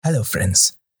Hello,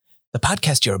 friends. The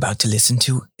podcast you're about to listen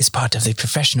to is part of the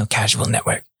Professional Casual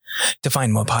Network. To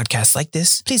find more podcasts like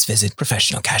this, please visit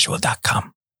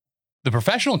professionalcasual.com. The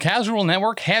Professional Casual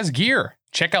Network has gear.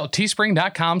 Check out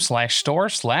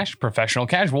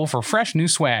teespring.com/store/professionalcasual for fresh new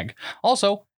swag.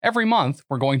 Also, every month,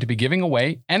 we're going to be giving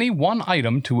away any one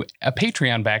item to a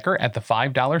Patreon backer at the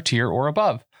 $5 tier or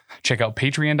above. Check out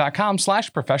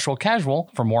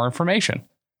patreon.com/professionalcasual for more information.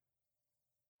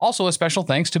 Also, a special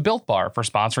thanks to Built Bar for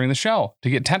sponsoring the show.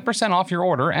 To get 10% off your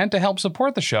order and to help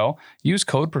support the show, use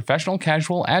code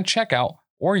ProfessionalCasual at checkout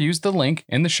or use the link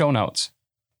in the show notes.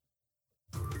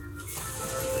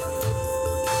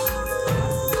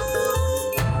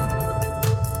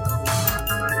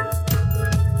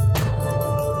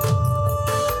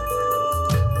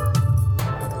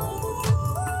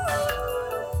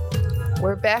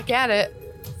 We're back at it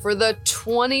for the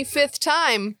 25th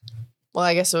time. Well,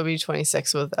 I guess it would be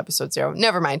 26 with episode 0.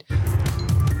 Never mind.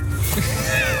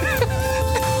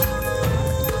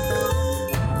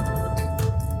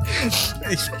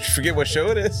 You forget what show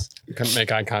it is? I couldn't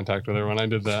make eye contact with her when I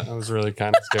did that. I was really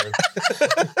kind of scared. I'm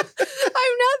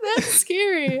not that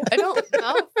scary. I don't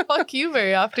fuck you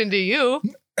very often, do you?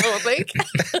 I don't think.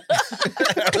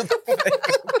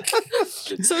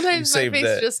 Sometimes my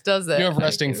face just does it. You have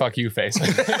resting fuck you face.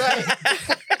 Right.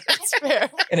 That's fair.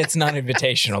 And it's not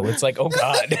invitational. It's like, oh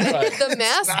God. With the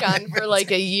mask on for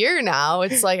like a year now,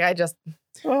 it's like I just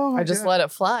let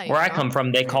it fly. Where I come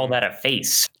from, they call that a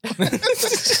face.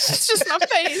 It's just my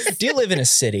face. Do you live in a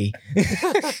city?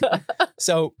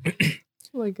 So,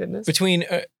 Oh my goodness. between,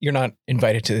 you're not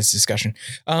invited to this discussion.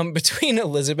 Between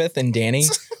Elizabeth and Danny,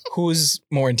 who's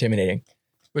more intimidating?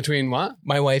 Between what?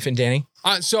 My wife and Danny?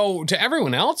 So to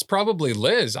everyone else, probably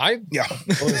Liz. I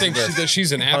think that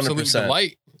she's an absolute 100%.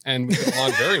 delight and we get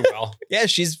along very well. Yeah,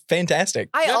 she's fantastic.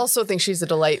 I also think she's a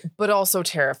delight, but also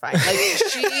terrifying. Like,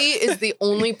 she is the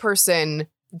only person,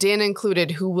 Dan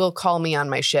included, who will call me on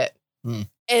my shit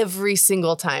every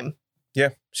single time. Yeah,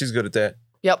 she's good at that.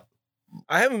 Yep.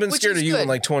 I haven't been Which scared is of you good. in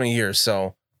like 20 years,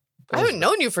 so. I haven't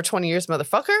known you for 20 years,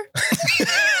 motherfucker.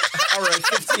 All right,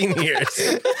 15 years.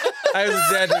 I was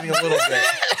exaggerating a little bit.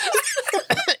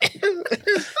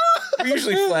 We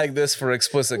usually flag this for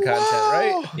explicit content,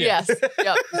 right? Yes.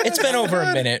 Yep. It's been over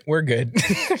a minute. We're good.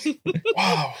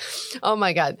 Wow. Oh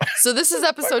my God. So this is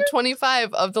episode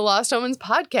 25 of the Lost Omens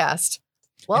podcast.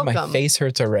 And Welcome. my face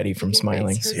hurts already from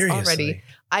smiling. Face hurts Seriously. already.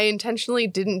 I intentionally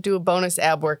didn't do a bonus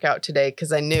ab workout today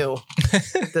because I knew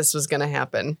this was going to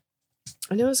happen.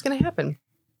 I knew it was going to happen.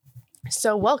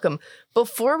 So welcome.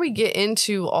 Before we get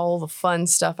into all the fun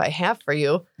stuff I have for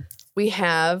you, we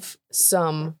have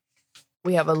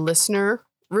a listener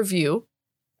review.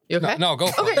 You okay? No, go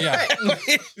for Okay,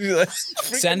 it. Yeah.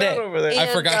 Send it. Over there. I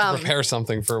And, forgot to prepare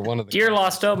something for one of the. Dear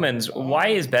Lost Omens, why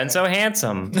is Ben so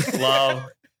handsome? Love,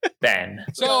 Ben.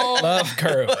 So, Love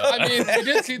curve. I mean, we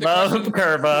did see the Love question.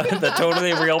 Kerba, the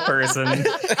totally real person.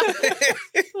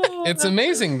 It's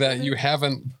amazing that you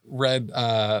haven't read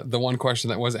the one question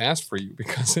that was asked for you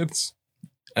because it's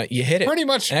You hit it. pretty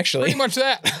much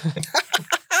that.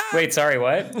 Wait, sorry,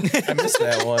 what? I missed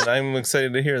that one. I'm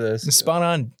excited to hear this. Spot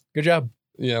on. Good job.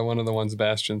 Yeah, one of the ones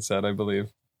Bastion said, I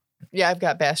believe. Yeah, I've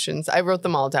got bastions. I wrote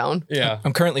them all down. Yeah.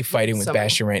 I'm currently fighting with So-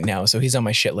 Bastion right now, so he's on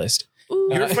my shit list. Ooh.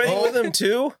 You're fighting with him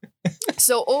too?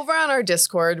 So over on our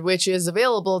Discord, which is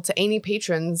available to any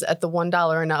patrons at the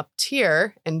 $1 and up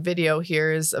tier, and video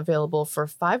here is available for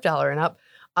 $5 and up.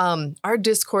 Our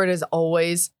Discord is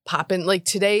always popping. Like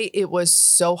today, it was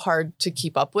so hard to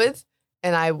keep up with,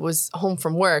 and I was home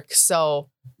from work, so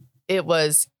it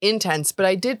was intense. But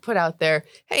I did put out there,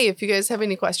 hey, if you guys have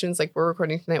any questions, like we're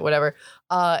recording tonight, whatever.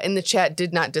 And the chat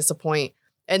did not disappoint,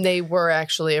 and they were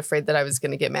actually afraid that I was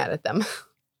going to get mad at them.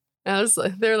 And I was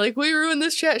like, they're like, we ruined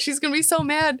this chat. She's gonna be so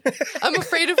mad. I'm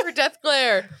afraid of her death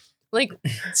glare. Like,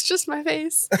 it's just my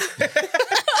face.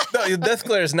 No, your death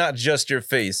glare is not just your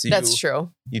face. That's true.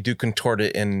 You do contort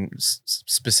it in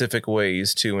specific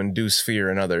ways to induce fear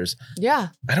in others. Yeah.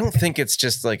 I don't think it's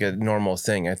just like a normal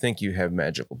thing. I think you have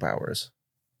magical powers.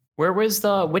 Where was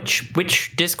the which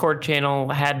Discord channel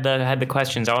had the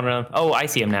questions? I want to know. Oh, I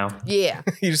see them now. Yeah.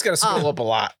 You just got to scroll up a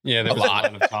lot. Yeah, there was a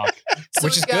lot of talk. So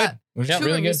Which we is got good. Which two is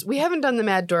really good. reviews. We haven't done the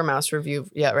Mad Dormouse review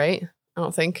yet, right? I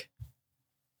don't think.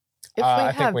 If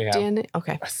I think we have. Dan,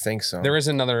 okay. I think so. There is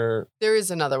another. There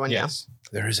is another one, Yes.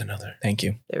 There is another. Thank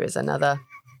you. yeah. There is another.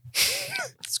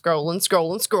 Scrolling.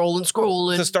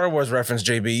 It's a Star Wars reference,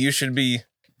 JB. You should be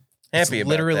happy It's about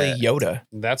literally that. Yoda.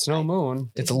 That's no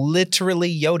moon. It's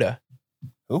literally Yoda.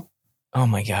 Who? Oh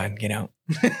my God, get out.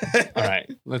 All right,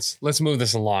 let's move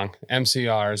this along.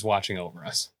 MCR is watching over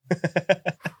us.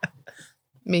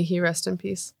 May he rest in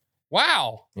peace.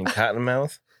 Wow. In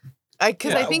Cottonmouth.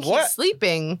 Because I think what? he's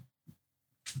sleeping.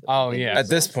 Oh, yeah. At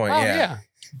this point, Oh, yeah.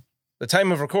 The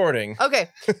time of recording. Okay,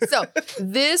 so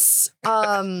this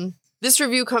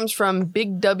review comes from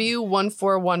Big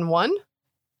W1411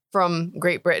 from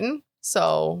Great Britain.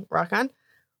 So rock on.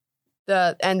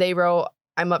 And they wrote,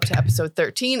 I'm up to episode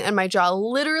 13 and my jaw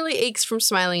literally aches from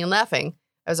smiling and laughing.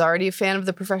 I was already a fan of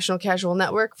the Professional Casual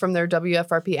Network from their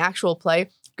WFRP actual play,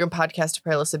 Grim Podcast to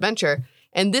Perilous Adventure.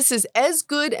 And this is as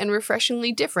good and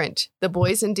refreshingly different. The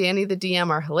boys and Danny, the DM,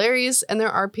 are hilarious and their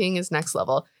RPing is next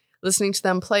level. Listening to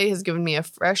them play has given me a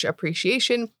fresh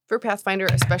appreciation for Pathfinder,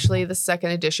 especially the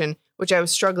second edition, which I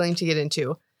was struggling to get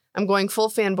into. I'm going full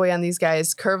fanboy on these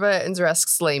guys. Curva and Zaresk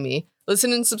slay me.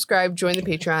 Listen and subscribe. Join the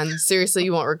Patreon. Seriously,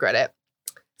 you won't regret it.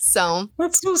 So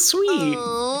That's so sweet.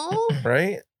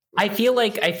 Right? I feel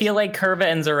like Curva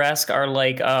and Zaresk are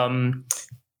like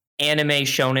anime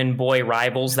shonen boy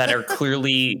rivals that are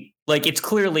clearly it's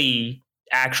clearly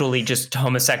actually just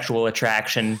homosexual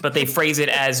attraction, but they phrase it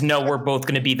as no, we're both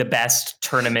going to be the best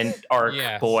tournament arc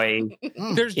boy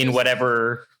in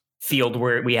whatever field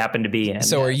we happen to be in.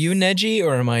 So are you Neji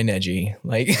or am I Neji?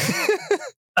 Like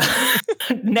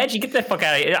Neji, get the fuck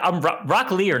out of here. I'm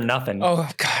Rock Lee or nothing. Oh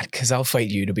God, because I'll fight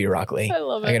you to be Rock Lee. I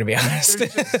love it. I gotta be honest.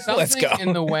 Let's go.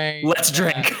 In the way Let's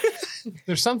drink.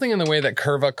 There's something in the way that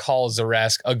Curva calls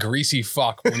Zaresk a greasy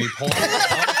fuck when he pulls him out.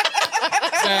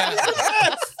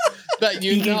 That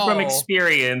you Speaking know. from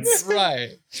experience.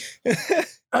 Right.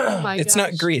 Oh my It's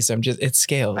gosh. not grease. It's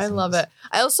scales. I love it.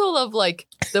 I also love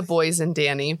the boys and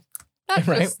Danny. That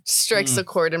Right? just strikes a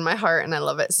chord in my heart and I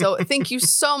love it. So thank you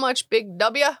so much, Big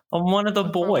W. I'm one of the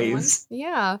boys.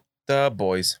 Yeah. The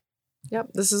boys.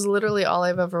 Yep. This is literally all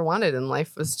I've ever wanted in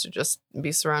life was to just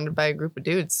be surrounded by a group of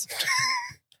dudes.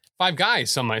 5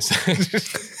 guys, some might say.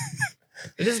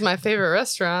 It is my favorite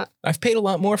restaurant. I've paid a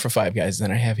lot more for Five Guys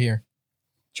than I have here.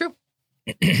 True.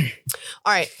 All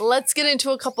right, let's get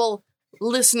into a couple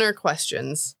listener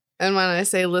questions. And when I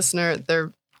say listener,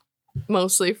 they're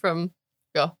mostly from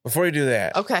go. Before you do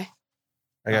that, Okay.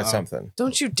 I got something.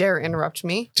 Don't you dare interrupt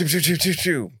me.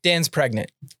 Choo. Dan's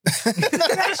pregnant.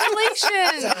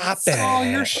 Congratulations. Oh,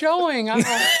 you're showing. I don't...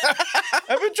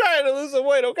 I've been trying to lose some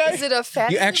weight, okay? Is it a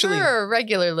fatty You actually- liver or a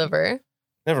regular liver?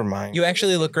 Never mind. You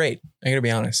actually look great. I gotta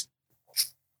be honest.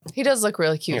 He does look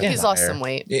really cute. Yeah. He's lost Liar. some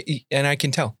weight. And I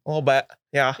can tell. A little bit.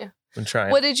 Yeah. Yeah. I'm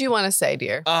trying. What did you want to say,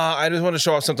 dear? I just want to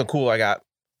show off something cool I got.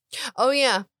 Oh,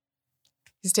 yeah.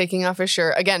 He's taking off his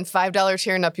shirt. Again, $5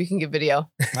 here and up. You can get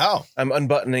video. Oh, I'm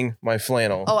unbuttoning my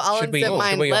flannel. Oh, I'll Should we- unzip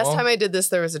mine. should we Last all- time I did this,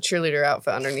 there was a cheerleader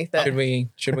outfit underneath it.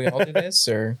 Should we all do this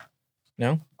or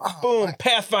no? Boom.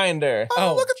 Pathfinder.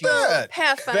 oh, look at that.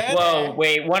 Pathfinder. Whoa,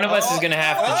 wait, one of us is going to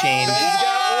have to change.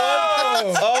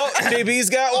 Oh, JB's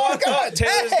got one. Oh,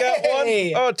 Taylor's got one.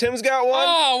 Hey. Oh, Tim's got one.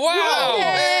 Oh, wow.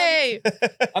 Yay!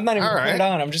 I'm not even All gonna put right. it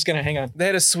on. I'm just gonna hang on. They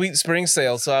had a sweet spring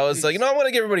sale, so I was like, I'm going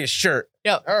to give everybody a shirt.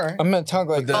 All right. I'm gonna talk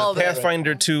like The All of it.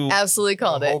 Pathfinder 2. Absolutely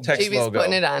called it. Text JB's logo.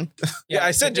 putting it on. Yeah,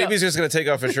 I said good job. JB's just going to take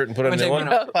off his shirt and put on I'm a new gonna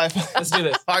one. take mine off. Let's do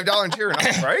this. $5 and tier and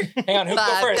up, right? Hang on. Who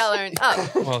go first? $5 and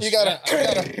up. Well, You gotta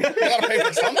pay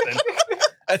for something.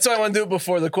 That's why I want to do it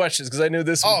before the questions, because I knew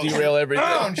this would derail everything.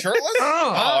 Going shirtless?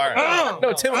 all right.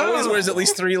 No, Tim always wears at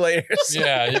least 3 layers.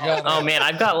 Yeah, you got Oh man,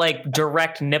 I've got like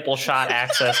direct nipple shot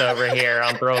access over here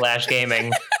on Brolash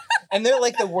Gaming. And they're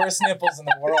like the worst nipples in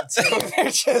the world too.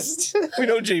 They're just. We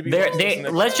know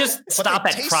JB. Let's just stop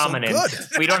they at taste so prominence.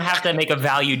 good. We don't have to make a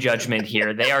value judgment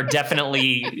here. They are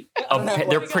definitely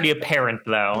they're pretty apparent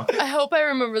though. I hope I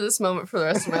remember this moment for the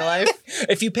rest of my life.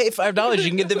 If you pay $5, you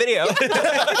can get the video.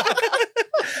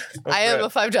 I am a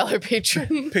 $5 patron.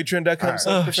 Patreon.com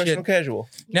Oh, professional shit. casual.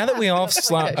 Now that we all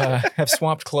have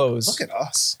swapped clothes, Look at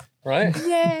us. right.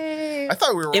 Yay. I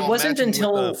thought we were It all wasn't matching with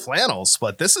until- the flannels,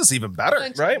 but this is even better.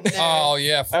 Right? Oh,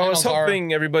 yeah. I was flannels are-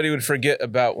 hoping everybody would forget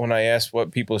about when I asked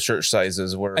what people's shirt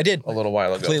sizes were. I did. a little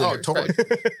while ago. Completely. Oh, totally.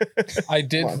 I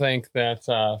did think that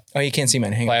oh, you can't see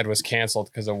mine. Hang on. Plaid was canceled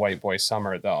because of White Boy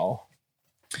Summer, though.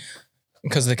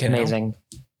 Because of the kid. Amazing.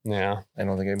 Yeah. I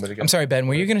don't think anybody got I'm sorry, Ben.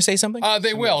 Were you going to say something?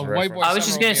 They will. White Boy I was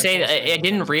just Summer gonna will say be a that I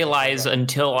didn't realize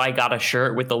until I got a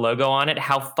shirt with the logo on it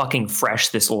how fucking fresh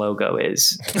this logo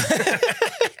is.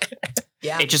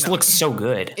 Yeah. It just looks so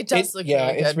good. It does look yeah,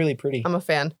 really it's good. really pretty. I'm a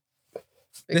fan.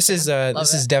 Big This fan. is Love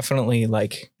this is it. definitely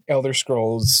like Elder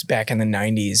Scrolls back in the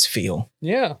 90s feel.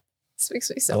 Yeah. This makes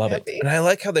me I so it. love happy. And I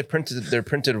like how they're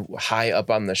printed high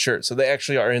up on the shirt, so they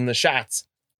actually are in the shots.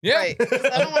 Yeah. Right. 'Cause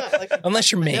I don't want like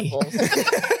Unless you're me. nipples.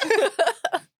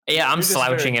 Yeah, I'm You're just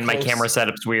slouching very and my close. camera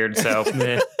setup's weird, so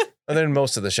meh. Other than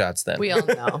most of the shots then. We all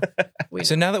know.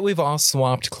 So now that we've all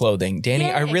swapped clothing,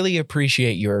 Danny, I Yay. really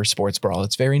appreciate your sports bra.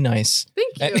 It's very nice.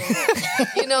 Thank you.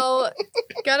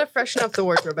 Gotta freshen up the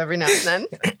wardrobe every now and then.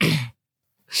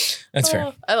 That's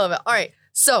fair. I love it. All right.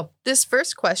 So this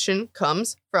first question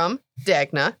comes from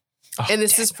Dagna. Oh, And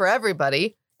this is for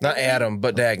everybody. Not Adam,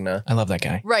 but Dagna. I love that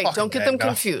guy. Right. Fucking Don't get them Dagna.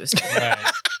 confused. Right.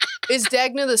 Is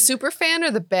Dagna the super fan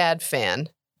or the bad fan?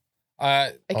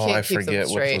 I can't I keep them forget which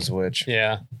straight. was which.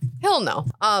 Yeah. He'll know.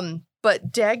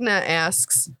 But Dagna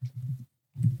asks,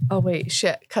 oh wait,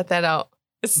 shit, cut that out.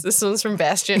 This one's from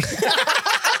Bastion.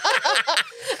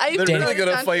 They're really good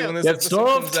at fight when this episode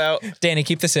comes out. Danny,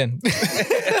 keep this in.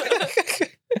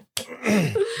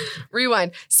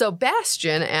 Rewind. So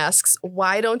Bastion asks,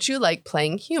 why don't you like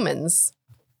playing humans?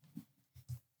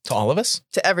 To all of us?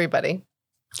 To everybody.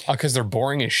 Because they're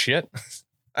boring as shit.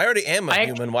 I already am a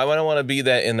human. Why would I want to be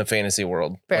that in the fantasy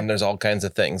world? Fair. When there's all kinds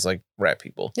of things like rat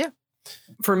people. Yeah.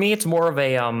 For me, it's more of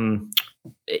a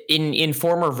in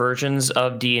former versions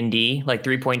of D&D, like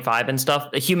 3.5 and stuff,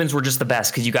 the humans were just the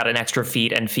best because you got an extra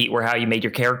feat, and feat were how you made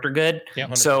your character good.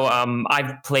 Yep. So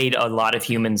I've played a lot of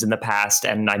humans in the past,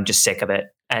 and I'm just sick of it.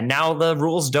 And now the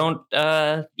rules don't,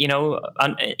 unfairly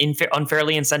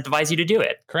incentivize you to do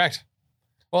it. Correct.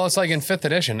 Well, it's like in 5th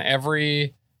edition,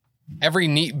 every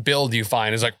neat build you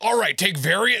find is like, all right, take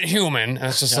variant human. And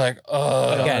it's just like,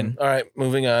 Again. All right,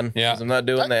 moving on. Yeah. 'Cause I'm not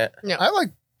doing that. I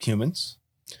like humans.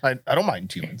 I don't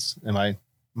mind humans. Am I?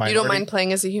 You don't mind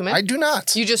playing as a human? I do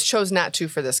not. You just chose not to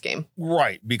for this game.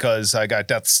 Right, because I got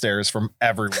death stares from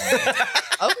everyone.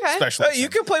 Okay. Especially You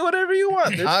can play whatever you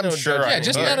want. There's I'm no sure judgment. I yeah,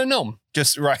 just will. not a gnome.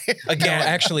 just right. Again,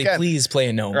 actually, Again. please play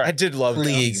a gnome. I did love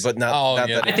League, but not, Oh, not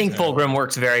yeah. that. I think Fulgrim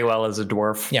works very well as a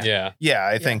dwarf. Yeah. Yeah. Yeah,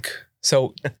 I think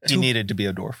So he needed to be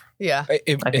a dwarf. Yeah. I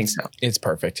think it's, so. It's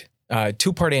perfect.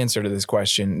 Two-part answer to this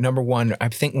question. Number one, I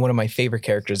think one of my favorite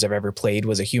characters I've ever played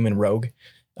was a human rogue.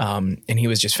 And he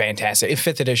was just fantastic. In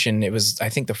 5th edition, it was, I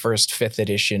think, the first 5th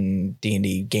edition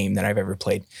D&D game that I've ever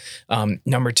played.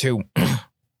 Number two,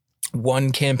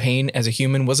 one campaign as a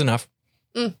human was enough.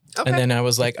 Okay. And then I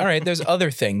was like, all right, there's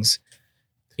other things,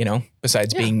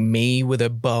 besides Yeah. being me with a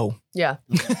bow. Yeah.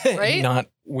 Right? Not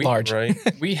We, large. Right.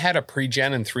 we had a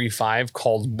pre-gen in 3.5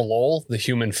 called Blol, the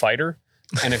human fighter.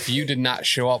 And if you did not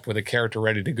show up with a character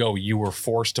ready to go, you were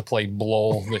forced to play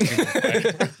Blol, the human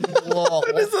fighter. Lol.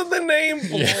 That isn't the name.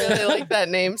 I really like that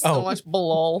name so Oh. much.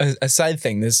 Lol. A side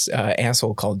thing, this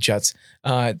asshole called Juts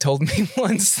told me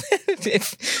once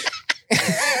that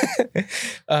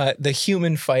the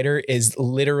human fighter is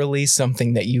literally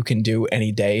something that you can do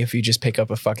any day if you just pick up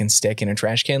a fucking stick and a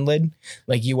trash can lid.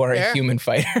 Like, you are Fair. a human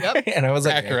fighter. Yep. And I was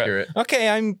like, Accurate. okay,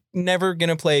 I'm never going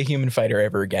to play a human fighter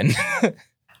ever again.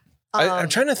 I'm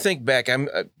trying to think back. I've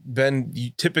been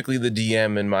typically the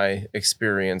DM in my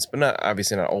experience, but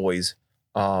not always.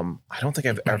 I don't think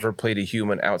I've ever played a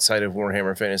human outside of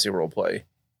Warhammer Fantasy Roleplay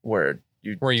where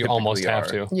you almost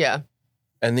typically have are. to. Yeah.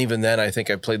 And even then, I think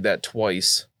I played that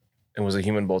twice and was a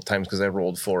human both times because I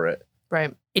rolled for it.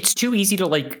 Right. It's too easy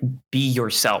to be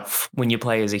yourself when you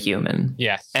play as a human.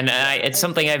 Yes. And it's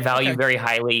something I value very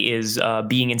highly is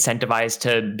being incentivized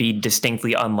to be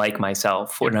distinctly unlike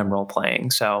myself when I'm role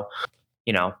playing. So,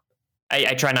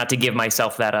 I try not to give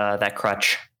myself that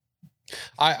crutch.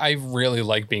 I really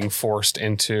like being forced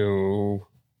into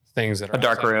things that are A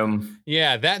dark outside. room.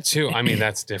 Yeah, that too. I mean,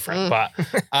 that's different, but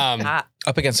Ah,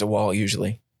 Up against a wall,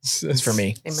 usually. It's for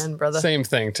me. amen, brother. Same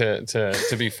thing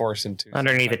to be forced into.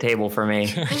 Underneath the table for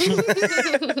me.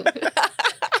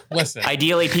 Listen,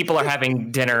 Ideally, people are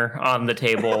having dinner on the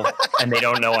table and they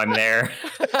don't know I'm there.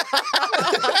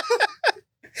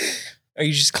 Are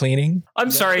you just cleaning?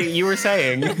 I'm sorry, you were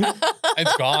saying.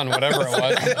 it's gone, whatever it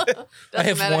was. Doesn't I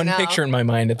have matter one now. picture in my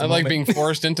mind at the I like moment. being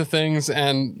forced into things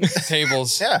and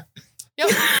tables. Yeah. Yep.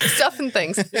 Stuff and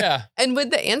things. Yeah. And with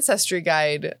the ancestry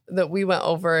guide that we went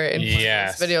over in one of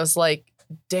Yes. those videos, like,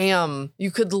 damn,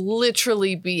 you could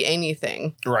literally be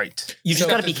anything. Right. You just So-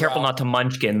 got to be careful not to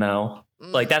munchkin, though.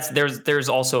 Like there's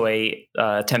also a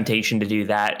temptation to do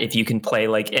that if you can play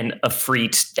like a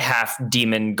freet half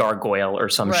demon gargoyle or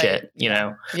some Right. shit, you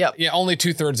know. Yep. Yeah, only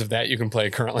 2/3 of that you can play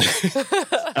currently.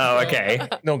 Oh, okay.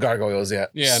 No gargoyles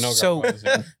yet. Yeah, no. So- gargoyles,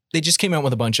 yeah. They just came out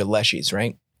with a bunch of leshies,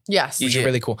 right? Yes. Which are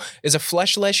really cool. Is a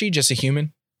flesh leshy just a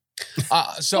human?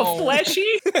 So Fleshy.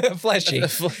 Fleshy.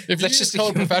 if you That's just just a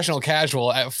code human. professional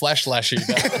casual at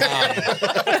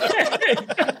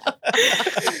fleshleshy.com.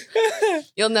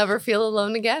 You'll never feel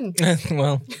alone again.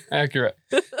 Well, Accurate.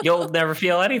 You'll never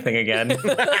feel anything again.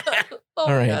 Oh all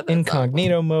my right. God, that's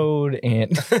Incognito mode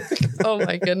and awesome. Oh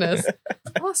my goodness.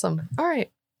 Awesome. All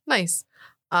right. Nice.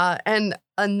 And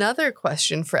another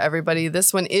question for everybody.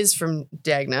 This one is from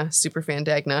Dagna, superfan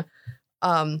Dagna.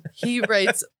 He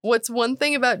writes, "What's one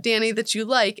thing about Danny that you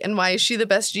like, and why is she the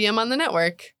best GM on the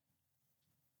network?"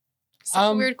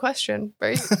 Such a weird question.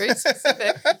 Very, very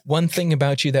specific. One thing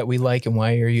about you that we like, and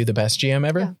why are you the best GM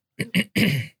ever?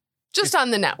 Yeah. Just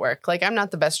on the network. Like, I'm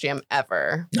not the best GM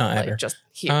ever. Not like, ever. Just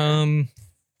here.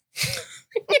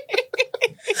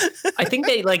 I think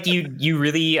they like you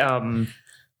really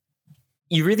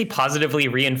positively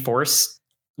reinforce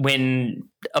when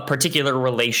a particular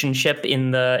relationship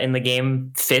in the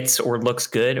game fits or looks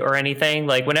good or anything.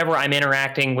 Like whenever I'm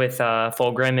interacting with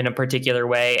Fulgrim in a particular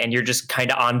way and you're just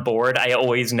kind of on board, I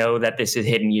always know that this is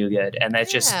hitting you good, and that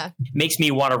just makes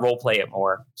me want to role play it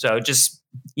more. So just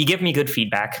you give me good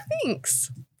feedback.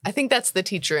 Thanks. I think that's the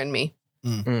teacher in me.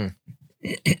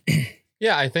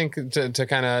 Yeah, I think to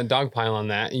kind of dogpile on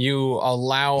that, you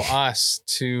allow us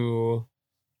to.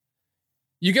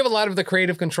 You give a lot of the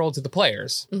creative control to the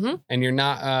players, and you're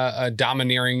not a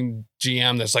domineering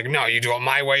GM that's like, no, you do it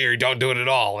my way or you don't do it at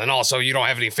all. And also, you don't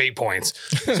have any fate points.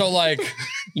 So, like,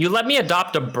 you let me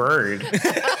adopt a bird.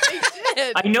 I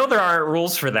did. I know there aren't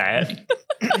rules for that.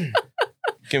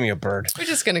 Give me a bird. We're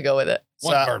just gonna go with it.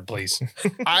 One bird, please.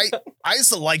 I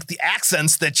also like the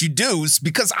accents that you do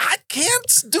because I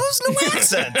can't do no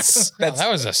accents. That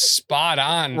was a spot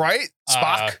on. Right?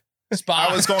 Spock? Spock.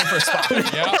 I was going for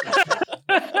Spock. Yeah.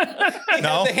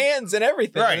 No, the hands and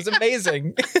everything. Right. It was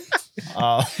amazing.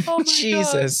 Oh my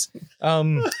Jesus.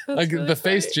 Like really the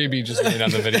face JB just made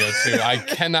on the video too. I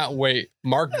cannot wait.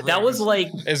 Mark Graves That was like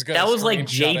is gonna that was like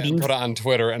screenshot it and JB. put it on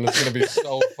Twitter, and it's gonna be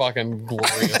so fucking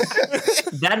glorious.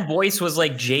 That voice was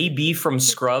like JB from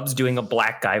Scrubs doing a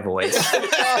black guy voice.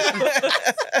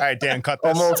 All right, Dan, cut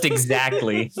this. Almost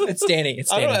exactly. It's Danny.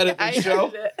 It's I don't Danny. edit I the show.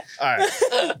 hated it. All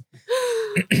right.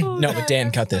 No, but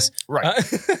Dan, cut this. Right.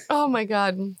 Oh my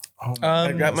god.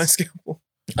 I got my scalpel.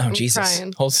 Oh, Jesus.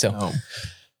 crying. Hold still. No.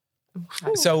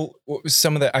 So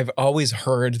some of the I've always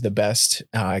heard the best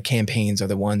campaigns are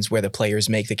the ones where the players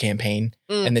make the campaign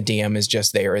and the DM is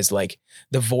just there as like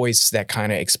the voice that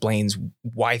kind of explains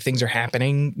why things are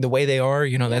happening the way they are,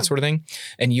 you know, that sort of thing.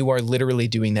 And you are literally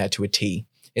doing that to a T.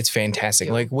 It's fantastic.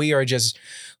 Like we are just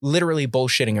literally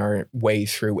bullshitting our way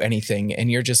through anything.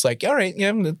 And you're just like, all right,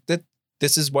 yeah,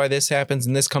 this is why this happens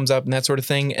and this comes up and that sort of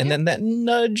thing. And then that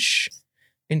nudge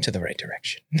into the right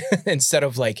direction instead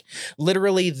of like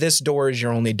literally this door is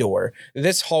your only door.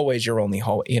 This hallway is your only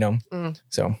hallway, you know?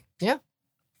 So, yeah.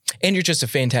 And you're just a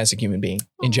fantastic human being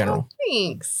in general.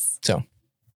 Thanks. So,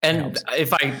 And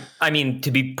if I mean,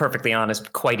 to be perfectly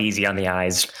honest, quite easy on the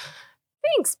eyes.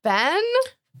 Thanks, Ben.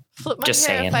 Flip my Just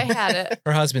hair saying. if I had it.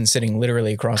 her husband's sitting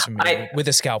literally across from me with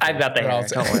a scalpel. I've got the hair.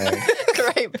 Don't worry.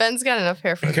 Right, Ben's got enough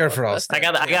hair for Be careful, both of I'll us. I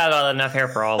got enough hair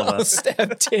for all of I'll us.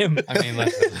 stab Tim. I mean,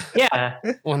 listen, Yeah.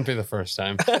 wouldn't be the first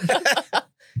time.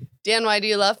 Dan, why do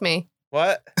you love me?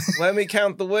 What? Let me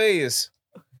count the ways.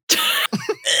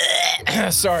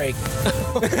 Sorry.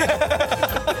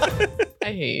 I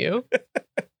hate you.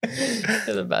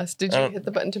 You're the best. Did you hit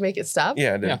the button to make it stop?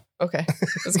 Yeah, I did. Yeah. Okay. I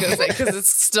was going to say, because it's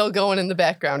still going in the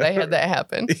background. I had that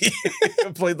happen.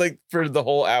 I played like for the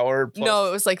whole hour. No,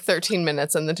 it was like 13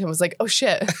 minutes. And then Tim was like, oh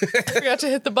shit, I forgot to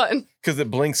hit the button. Because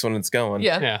it blinks when it's going.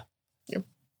 Yeah. Yeah. Do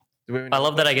we have any- I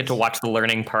love that I get to watch the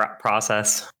learning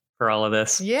process for all of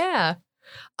this. Yeah.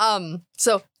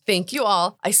 So thank you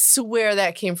all. I swear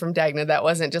that came from Dagna. That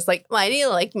wasn't just like, why do you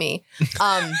like me?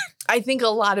 I think a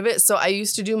lot of it. So I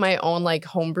used to do my own like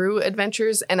homebrew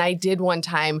adventures, and I did one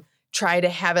time try to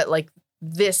have it like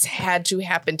this had to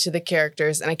happen to the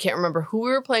characters. And I can't remember who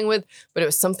we were playing with, but it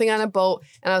was something on a boat.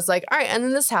 And I was like, all right, and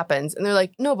then this happens. And they're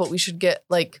like, no, but we should get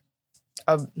like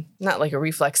not like a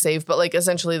reflex save, but like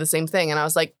essentially the same thing. And I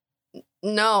was like,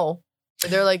 no.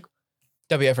 They're like,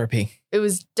 WFRP. it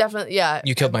was definitely, yeah.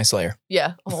 You killed my slayer.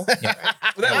 Yeah. Oh, Yeah.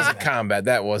 But that wasn't combat.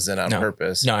 That wasn't on No.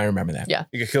 purpose. No, I remember that. Yeah.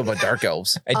 You got killed by dark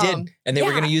elves. I did. And they were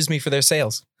yeah. going to use me for their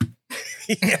sales.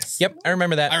 Yes. Yep. I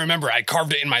remember that. I remember I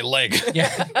carved it in my leg.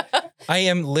 Yeah. I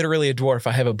am literally a dwarf.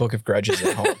 I have a book of grudges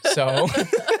at home. So,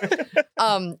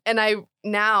 and I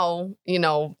now, you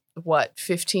know,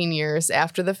 15 years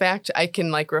after the fact, I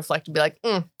can like reflect and be like,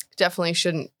 definitely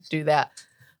shouldn't do that.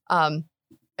 And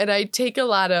I take a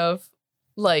lot of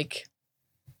like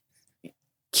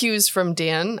cues from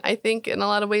Dan, I think, in a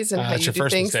lot of ways, and how That's you your do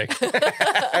first things.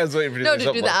 mistake. I was waiting for you No, say to do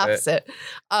something the like that.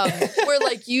 opposite. Where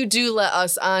like you do let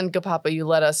us on Gapapa, you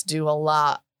let us do a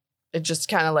lot. It just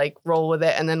kind of like roll with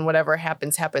it, and then whatever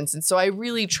happens, happens. And so I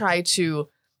really try to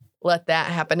let that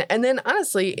happen. And then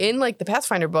honestly, in like the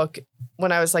Pathfinder book,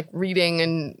 when I was like reading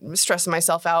and stressing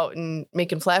myself out and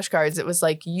making flashcards, it was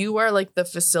like, you are like the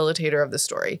facilitator of the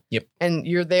story. Yep. And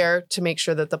you're there to make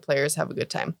sure that the players have a good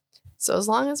time. So as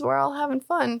long as we're all having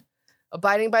fun,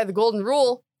 abiding by the golden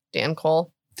rule, Dan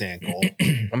Cole,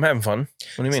 I'm having fun.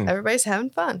 What do you mean? everybody's having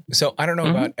fun. So I don't know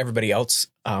about everybody else.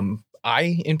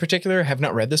 I, in particular, have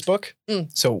not read this book.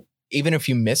 So even if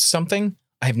you missed something,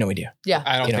 I have no idea. Yeah.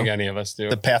 I don't think any of us do.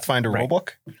 The Pathfinder rulebook?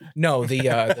 No,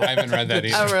 the I haven't read that I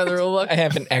either. don't read the rule book. I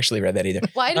haven't actually read that either.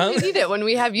 Why do we need it when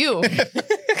we have you?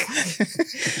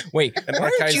 Wait, And why what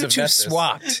aren't kinds you of two messes?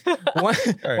 swapped? Why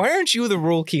aren't you the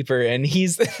rule keeper and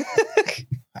he's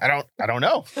I don't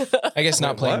know. I guess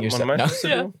not playing What? yourself. What am I No. supposed to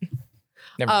do?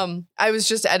 Never mind. I was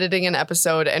just editing an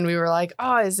episode and we were like,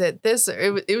 oh, is it this?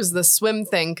 It was the swim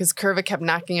thing because Curva kept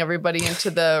knocking everybody into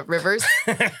the rivers.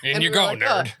 And you we go, were like,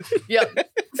 nerd.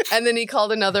 Yep. And then he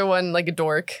called another one like a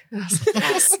dork. And I was like,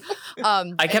 yes.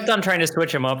 I kept on trying to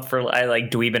switch them up for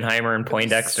like Dweebenheimer and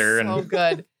Poindexter. So And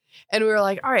good. And we were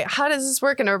like, all right, how does this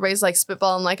work? And everybody's like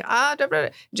spitballing like, blah, blah, blah.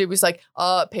 JB's like,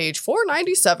 page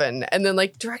 497. And then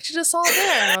like directed us all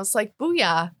there. And I was like,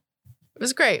 booyah. It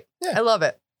was great. Yeah. I love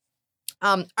it.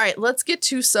 All right, let's get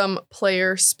to some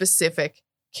player specific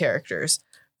characters.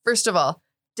 First of all,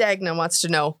 Dagna wants to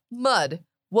know, Mud,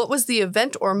 what was the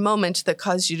event or moment that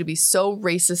caused you to be so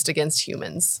racist against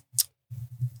humans?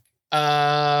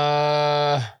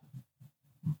 Pass.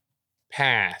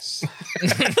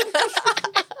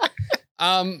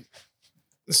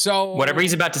 So whatever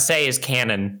he's about to say is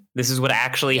canon. This is what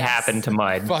actually happened to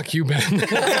Mud. Fuck you, Ben.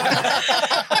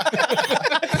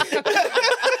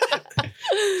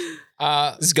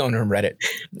 This is going on Reddit.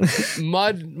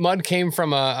 Mud came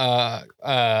from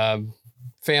a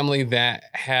family that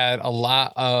had a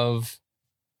lot of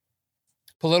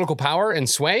political power and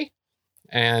sway,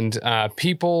 and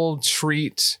people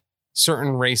treat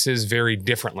certain races very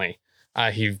differently.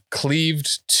 He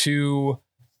cleaved to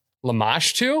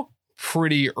Lamashtu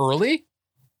pretty early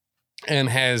and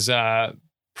has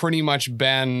pretty much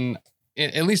been,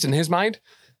 at least in his mind,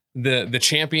 the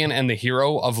champion and the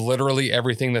hero of literally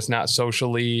everything that's not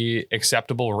socially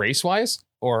acceptable race-wise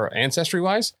or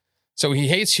ancestry-wise. So he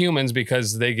hates humans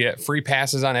because they get free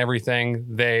passes on everything.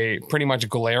 They pretty much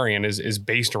Galarian is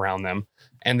based around them.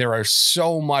 And there are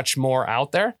so much more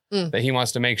out there that he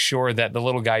wants to make sure that the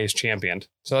little guy is championed.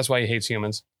 So that's why he hates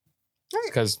humans.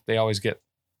 Because they always get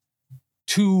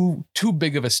too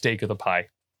big of a stake of the pie.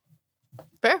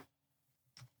 Fair.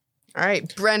 All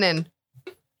right, Brennan.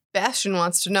 Bastion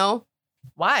wants to know,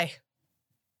 why?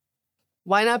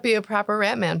 Why not be a proper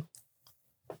rat man?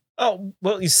 Oh,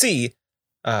 well, you see,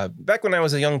 back when I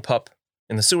was a young pup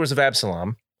in the sewers of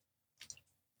Absalom,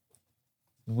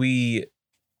 we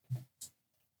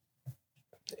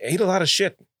ate a lot of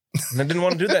shit. And I didn't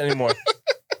want to do that anymore.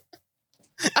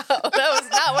 Oh, that was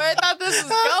not where I thought this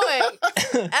was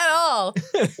going at all.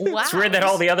 Wow. It's weird that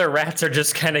all the other rats are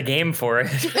just kind of game for it.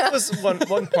 That was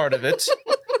one part of it.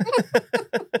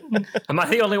 Am I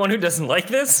the only one who doesn't like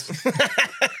this?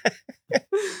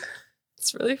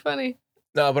 It's really funny.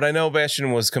 No, but I know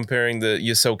Bastion was comparing the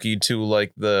Yosoki to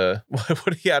like the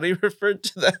how do you refer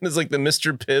to that as like the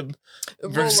Mr. Pibb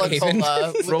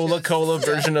Rolla-Cola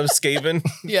version of Skaven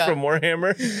from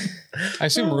Warhammer. I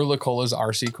assume Rula Cola's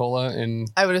RC Cola in.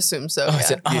 I would assume so. Oh,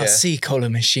 it's an RC cola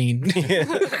machine.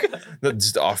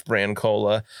 That's off-brand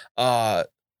cola.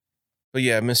 But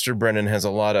yeah, Mr. Brennan has a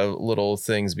lot of little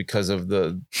things because of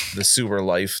the sewer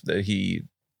life that he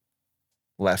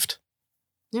left.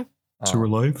 Yeah. Sewer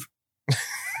life.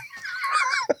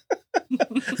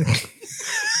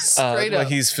 Straight up.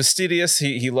 He's fastidious.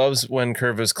 He loves when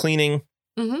Curva's cleaning.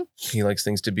 Mm-hmm. He likes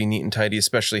things to be neat and tidy,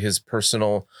 especially his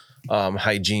personal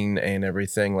hygiene and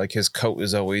everything. Like his coat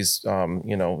is always,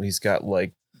 he's got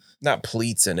like not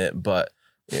pleats in it, but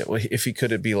if he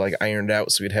could, it'd be like ironed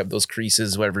out, so he'd have those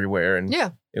creases everywhere, and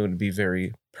it would be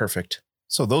very perfect.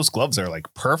 So those gloves are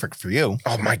like perfect for you.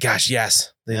 Oh my gosh,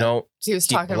 yes. They don't. He was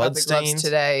keep talking about the gloves bloodstains.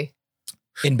 today.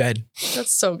 In bed.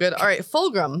 That's so good. All right,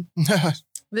 Fulgrim.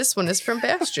 This one is from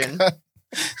Bastion.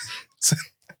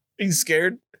 He's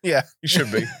scared? Yeah. You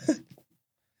should be.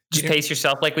 Just pace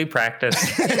yourself like we practice.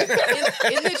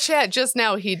 in the chat just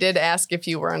now, he did ask if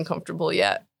you were uncomfortable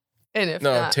yet. And if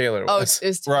No, not, Taylor oh, was.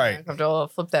 it's Taylor Right. uncomfortable. I'll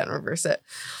flip that and reverse it.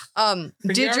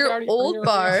 Did your old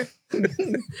bar?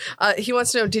 He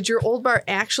wants to know: did your old bar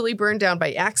actually burn down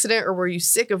by accident, or were you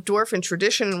sick of dwarf and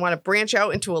tradition and want to branch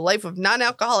out into a life of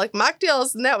non-alcoholic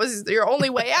mocktails, and that was your only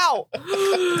way out?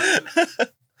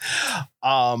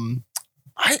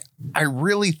 I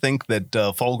really think that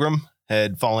Fulgrim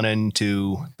had fallen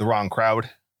into the wrong crowd,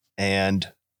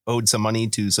 and owed some money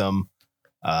to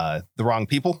the wrong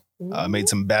people, made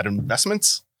some bad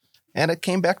investments, and it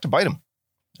came back to bite him.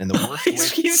 In the worst way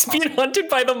He's being hunted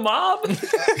by the mob.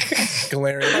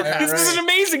 Galarian This is an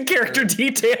amazing character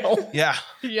detail. Yeah.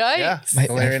 Yikes. Yeah.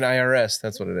 Galarian IRS.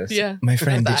 That's what it is. Yeah. My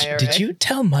friend, The did IRA. you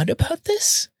tell Mud about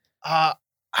this? I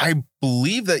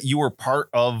believe that you were part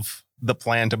of the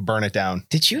plan to burn it down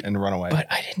Did you? and run away. But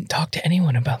I didn't talk to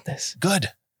anyone about this.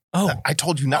 Good. Oh, I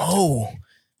told you not to. oh,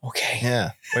 okay.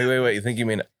 Yeah. Wait. You think you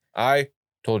mean I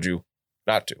told you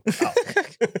not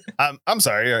to? I'm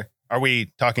sorry. Are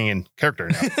we talking in character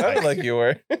now? Sounded like you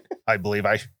were. I believe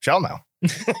I shall now.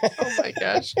 Oh my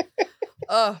gosh.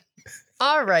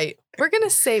 All right. We're going to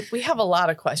save, we have a lot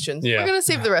of questions. Yeah. We're going to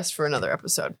save the rest for another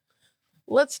episode.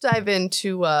 Let's dive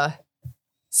into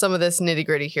some of this nitty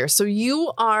gritty here. So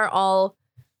you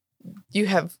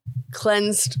have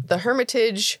cleansed the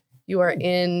Hermitage. You are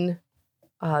in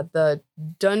the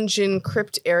dungeon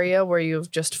crypt area where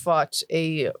you've just fought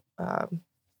an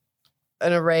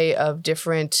array of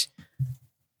different,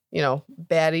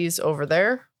 baddies over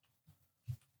there.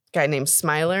 Guy named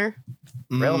Smiler.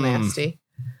 Real nasty.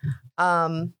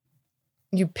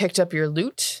 You picked up your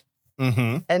loot,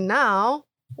 Mm-hmm. and now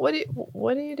what do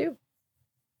you do?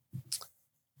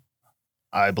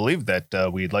 I believe that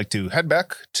we'd like to head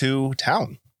back to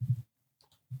town.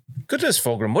 Goodness,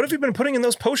 Fulgrim, what have you been putting in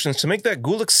those potions to make that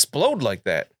ghoul explode like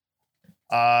that?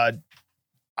 I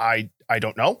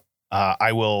don't know.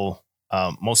 I will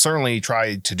most certainly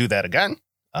try to do that again.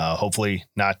 Hopefully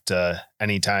not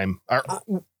anytime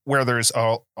where there's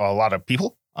a lot of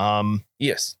people.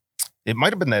 Yes. It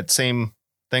might have been that same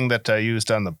thing that I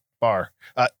used on the bar.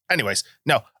 Anyways,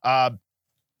 no. I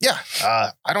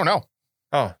don't know.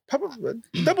 Oh,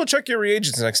 double check your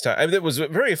reagents next time. I mean, it was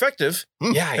very effective.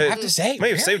 Yeah, I have to say, May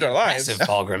have saved our lives.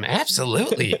 impressive, Fulgrim.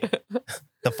 Absolutely.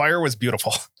 The fire was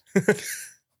beautiful.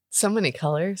 So many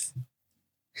colors.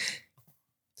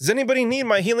 Does anybody need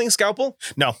my healing scalpel?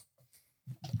 No.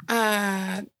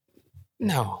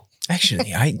 No.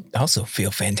 Actually, I also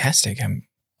feel fantastic. I'm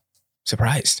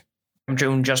surprised. I'm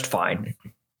doing just fine.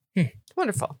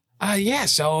 Wonderful. Yeah,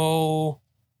 so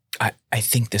I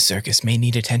think the circus may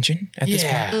need attention at this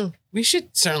point. yeah, Mm. we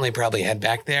should certainly probably head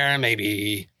back there,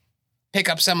 maybe pick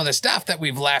up some of the stuff that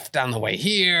we've left on the way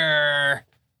here,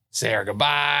 say our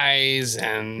goodbyes,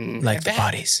 and Like head the back.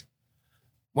 bodies.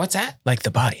 What's that? Like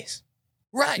the bodies.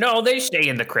 Right. No, they stay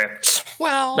in the crypts.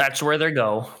 Well, That's where they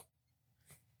go.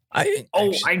 I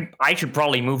should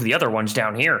probably move the other ones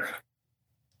down here.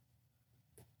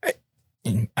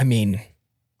 I mean,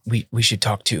 we should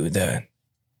talk to the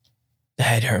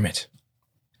head hermit.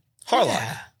 Harlock.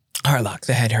 yeah. Harlock,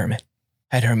 the head hermit.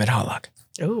 Head hermit Harlock.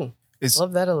 Ooh, Is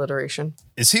love that alliteration.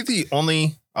 is he the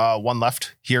only one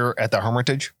left here at the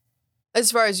Hermitage?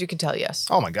 As far as you can tell, yes.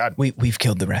 Oh my God. We've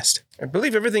killed the rest. I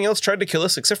believe everything else tried to kill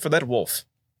us except for that wolf.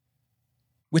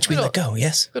 Which we Good let go,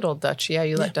 yes. Good old Dutch. Yeah,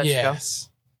 you let Dutch Yes.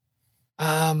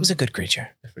 It was a good creature.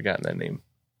 I've forgotten that name.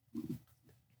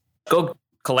 Go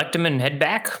collect them and head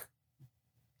back.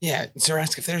 Yeah,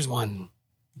 Zeresk, if there's one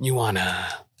you wanna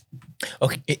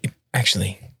Okay,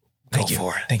 actually, thank Go you.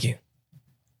 for it. Thank you.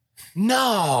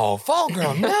 No,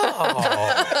 Fulgrim, no.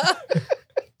 go.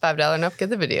 $5 and up, get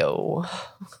the video.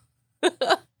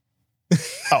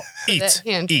 Oh, eat. That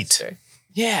hand Eat. gesture.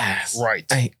 Yes. Right.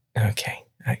 Okay.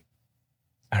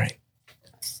 All right.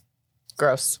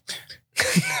 Gross.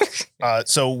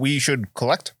 So we should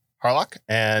collect Harlock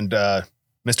and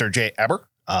Mr. J. Aber,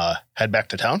 head back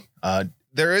to town.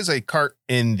 There is a cart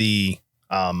in the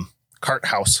cart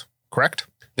house, correct?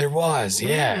 There was,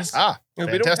 yes. We don't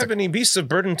Fantastic. have any beasts of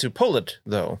burden to pull it,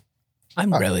 though.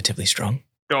 I'm relatively strong.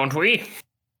 Don't we?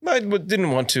 I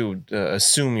didn't want to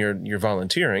assume you're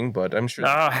volunteering, but I'm sure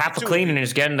Half the cleaning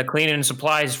is getting the cleaning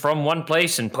supplies from one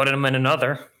place and putting them in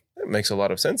another. that makes a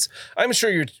lot of sense. I'm sure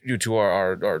you two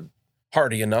are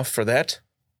hardy enough for that.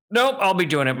 Nope, I'll be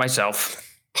doing it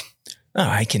myself. Oh,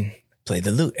 I can play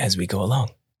the lute as we go along.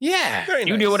 Yeah. Very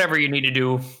You nice. do whatever you need to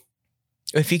do.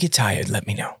 If you get tired, let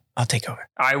me know. I'll take over.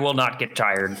 I will not get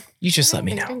tired. You just let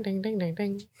me know. Ding, ding, ding, ding,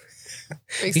 ding.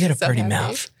 Makes You got me a so pretty happy.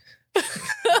 mouth.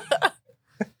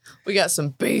 We got some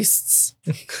beasts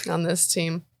on this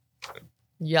team.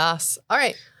 Yes. All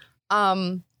right.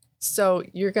 So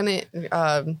you're gonna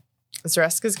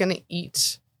Zereska's gonna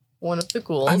eat one of the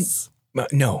ghouls.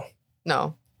 No.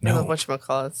 No. No.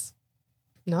 Whatchamacallits.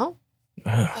 No?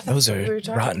 Those what we were are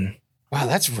talking rotten. Wow,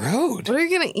 that's rude. What are you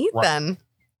gonna eat Right. then?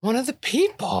 One of the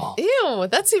people. Ew,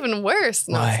 that's even worse.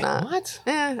 No, Why? it's not. What?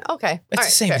 Okay. It's All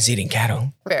the same fair. as eating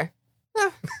cattle. Fair.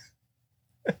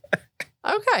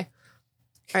 Okay.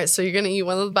 All right, so you're gonna eat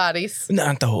one of the bodies.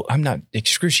 Not the whole. I'm not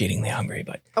excruciatingly hungry,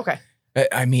 but Okay.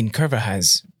 I mean, Curva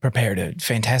has prepared a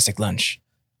fantastic lunch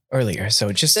earlier,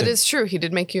 so just That is true. He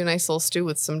did make you a nice little stew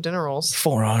with some dinner rolls.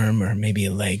 forearm or maybe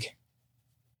a leg.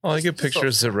 Well, I get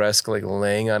pictures of Zaresk like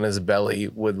laying on his belly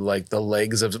with like the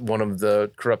legs of one of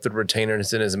the corrupted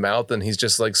retainers in his mouth, and he's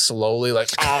just like slowly like,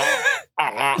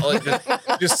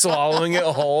 like just swallowing it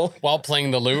whole. While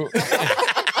playing the lute.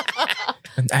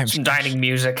 Some dining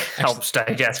music helps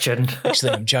digestion.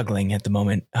 Actually, I'm juggling at the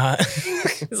moment.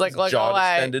 He's like, Jaw oh,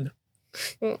 extended.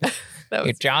 That Your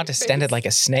was jaw distended like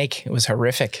a snake. It was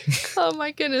horrific. Oh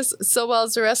my goodness. So while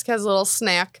Zaresk has a little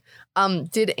snack,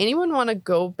 did anyone want to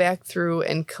go back through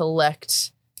and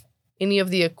collect any of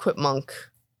the equipment?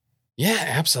 Yeah,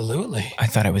 absolutely. I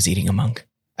thought I was eating a monk.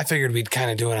 I figured we'd kind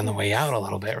of do it on the way out a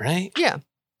little bit, right? Yeah.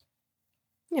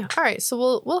 Yeah. All right.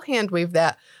 So we'll hand wave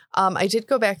that. I did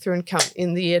go back through and count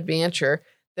in the adventure.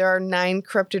 There are 9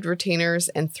 corrupted retainers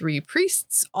and 3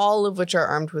 priests, all of which are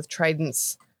armed with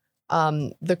tridents.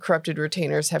 The corrupted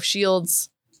retainers have shields,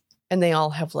 and they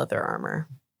all have leather armor.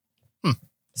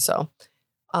 So,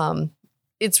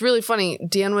 it's really funny.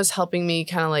 Dan was helping me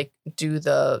kind of like do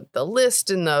the list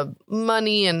and the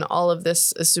money and all of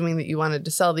this, assuming that you wanted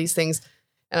to sell these things.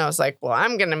 And I was like, well,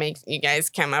 I'm going to make you guys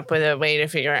come up with a way to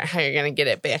figure out how you're going to get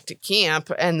it back to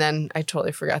camp. And then I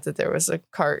totally forgot that there was a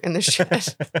cart in the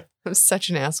shed. I'm such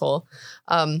an asshole.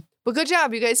 But good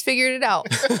job. You guys figured it out.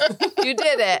 You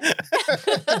did it.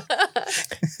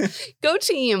 Go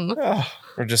team. Oh,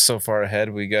 we're just so far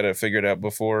ahead. We got it figured out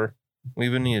before we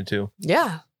even needed to.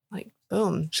 Yeah. Like,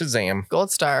 boom. Shazam.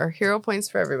 Gold star. Hero points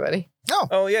for everybody.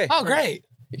 Oh, yeah. Oh, great.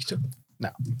 No.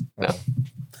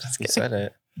 You said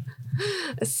it.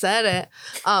 I said it.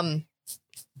 All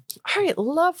right,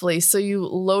 lovely. So you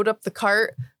load up the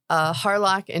cart.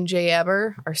 Harlock and Jay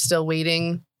Aber are still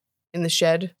waiting in the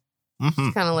shed,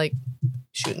 Mhm. kind of like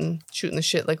shooting the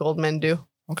shit like old men do.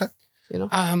 Okay. You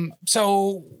know.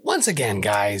 So once again,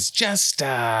 guys, just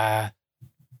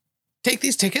take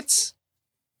these tickets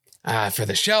for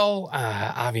the show.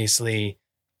 Obviously,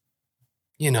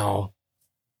 you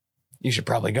should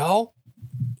probably go.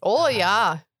 Oh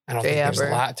yeah. I don't think there's a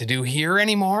Aber. lot to do here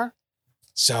anymore.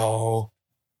 So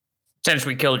Since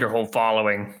we killed your whole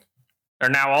following, they're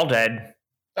now all dead.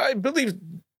 I believe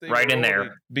they Right were in there.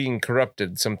 already being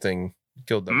corrupted. Something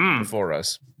killed them before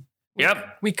us.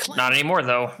 Yep. we Not anymore,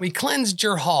 though. we cleansed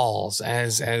your halls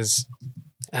as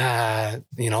any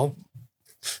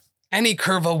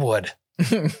curva would.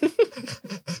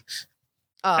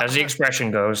 As the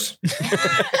expression goes.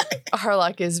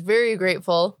 Harlock is very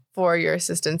grateful for your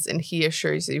assistance, and he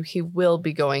assures you he will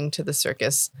be going to the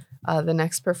circus, the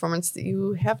next performance that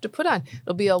you have to put on.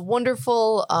 It'll be a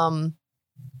wonderful,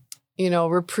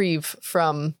 reprieve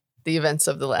from the events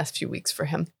of the last few weeks for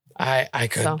him. I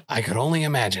could only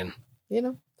imagine.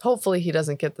 Hopefully he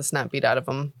doesn't get the snot beat out of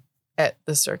him at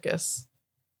the circus.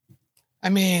 I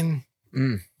mean,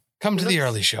 come to the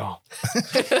early show.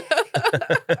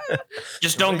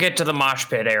 Just don't get to the mosh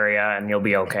pit area and you'll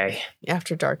be okay.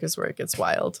 After dark is where it gets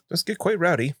wild. Just get quite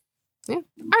rowdy. Yeah.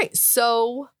 All right.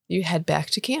 So you head back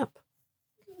to camp.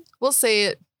 We'll say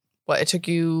it took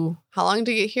you how long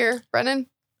to get here, Brennan?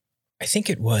 I think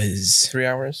it was 3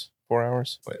 hours, 4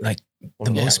 hours. like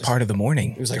the Yeah, most part of the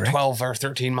morning. It was like correct? 12 or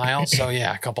 13 miles. So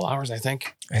yeah, a couple hours, I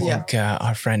think. I think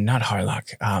our friend, not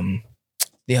Harlock,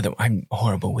 the other, I'm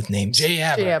horrible with names. Jay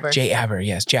Aber. Jay Aber. Jay Aber,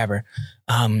 yes, Jabber.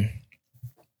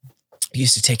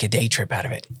 Used to take a day trip out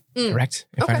of it, correct?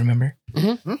 If I Okay. remember.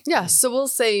 Yeah. So we'll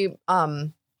say,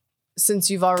 since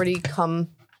you've already come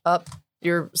up,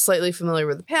 you're slightly familiar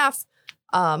with the path.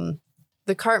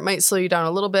 The cart might slow you down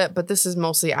a little bit, but this is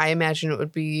mostly, I imagine it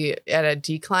would be at a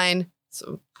decline.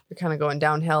 So you're kind of going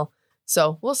downhill.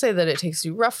 So we'll say that it takes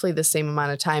you roughly the same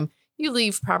amount of time. You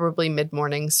leave probably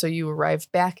mid-morning. So you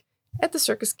arrive back at the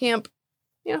circus camp,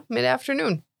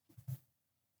 mid-afternoon.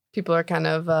 People are kind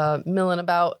of milling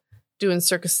about, doing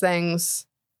circus things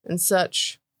and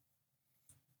such.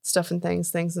 Stuff and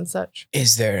things and such.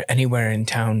 Is there anywhere in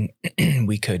town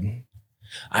we could?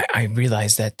 I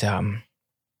realize that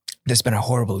there's been a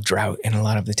horrible drought, and a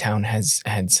lot of the town has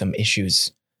had some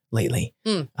issues lately.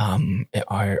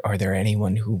 Are there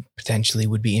anyone who potentially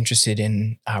would be interested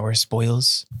in our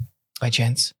spoils by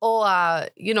chance? Oh,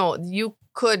 you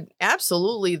could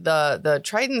absolutely the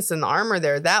tridents and the armor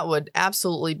there. That would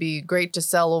absolutely be great to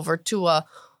sell over to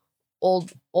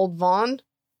old Vaughn.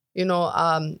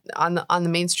 On the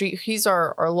main street. He's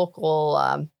our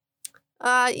local,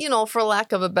 for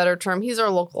lack of a better term, he's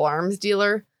our local arms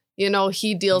dealer.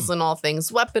 He deals in all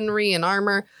things weaponry and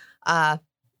armor.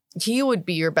 He would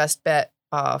be your best bet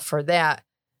for that.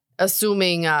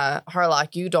 Assuming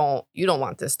Harlock, you don't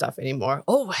want this stuff anymore.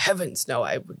 Oh heavens, no!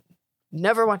 I would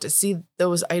never want to see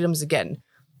those items again.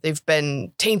 They've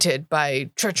been tainted by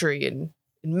treachery and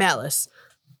malice.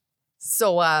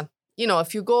 So,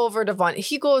 if you go over to Vaughn,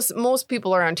 most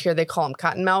people around here, they call him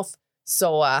Cottonmouth.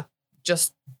 So,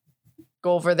 just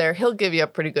go over there. He'll give you a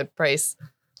pretty good price.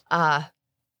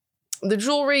 The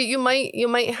jewelry, you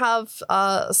might have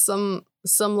some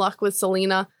luck with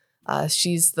Selena.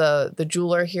 She's the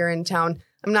jeweler here in town.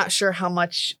 I'm not sure how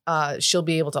much she'll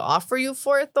be able to offer you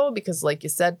for it, though, because like you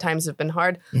said, times have been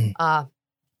hard.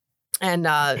 And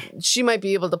she might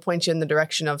be able to point you in the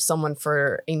direction of someone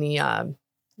for any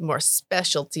more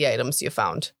specialty items you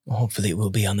found. Hopefully it will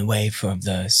be on the way for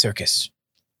the circus.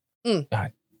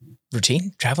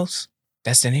 Routine, travels,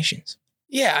 destinations.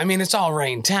 Yeah, I mean, it's all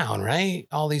right in town, right?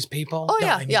 All these people. Oh, No,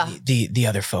 yeah, I mean, yeah. The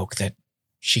other folk that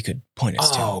she could point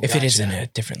us Oh, to, if it is in gotcha. a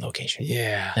different location.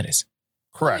 Yeah. That is.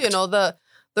 Correct.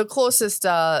 The closest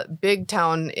big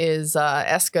town is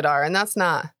Escadar, and that's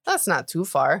not too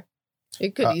far.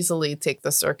 You could easily take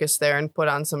the circus there and put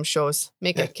on some shows,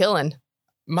 make a killing.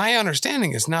 My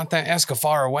understanding is not that Esca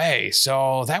far away,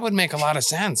 so that would make a lot of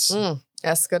sense.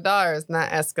 Escadar is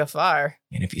not Escafar.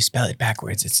 And if you spell it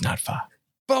backwards, it's not far.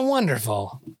 But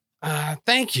wonderful.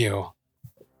 Thank you.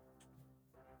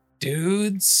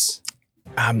 Dudes.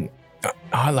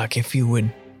 Harlock, if you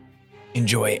would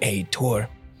enjoy a tour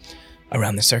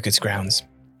around the circus grounds,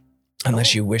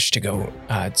 unless you wish to go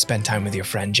spend time with your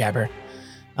friend Jabber,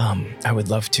 I would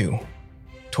love to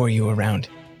tour you around.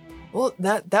 Well,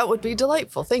 that would be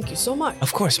delightful. Thank you so much.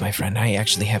 Of course, my friend. I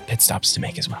actually have pit stops to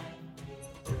make as well.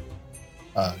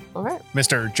 All right.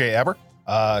 Mr. J. Aber,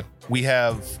 we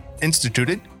have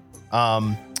instituted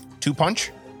Two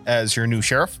Punch as your new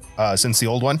sheriff since the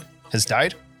old one has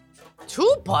died.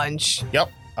 Two Punch? Yep.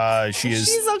 She's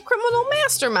a criminal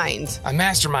mastermind. A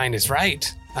mastermind is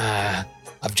right.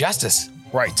 Of justice.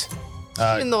 right.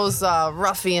 Even those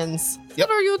ruffians. Yep.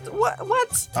 What are you?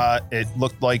 What? It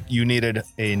looked like you needed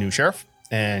a new sheriff,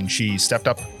 and she stepped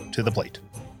up to the plate.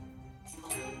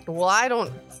 Well,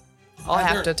 I'll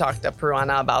have to talk to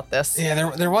Peruana about this.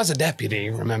 Yeah, there was a deputy,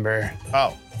 remember?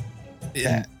 Oh.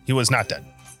 Yeah. He was not dead.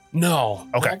 No.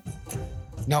 Okay.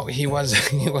 No, he was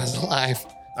alive.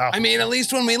 Oh. I mean, at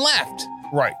least when we left.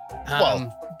 Right.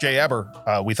 Well, Jay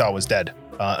Aber, we thought was dead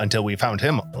until we found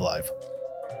him alive.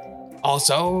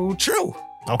 Also true.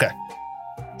 Okay.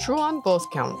 True on both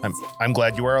counts. I'm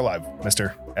glad you are alive,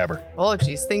 Mr. Aber. Oh,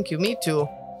 geez. Thank you. Me too.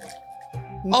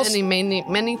 Also-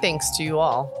 Many thanks to you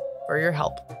all for your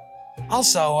help.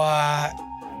 Also,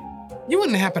 you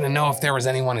wouldn't happen to know if there was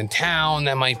anyone in town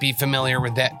that might be familiar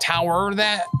with that tower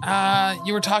that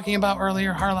you were talking about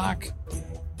earlier, Harlock?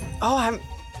 Oh, I'm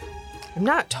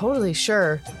not totally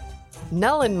sure.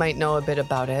 Nellen might know a bit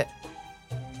about it.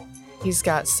 He's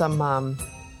got some,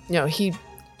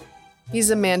 he's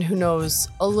a man who knows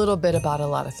a little bit about a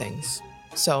lot of things.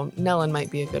 So Nellen might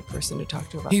be a good person to talk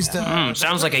to about He's that.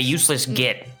 Sounds like a useless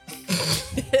git.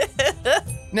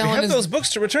 We have those books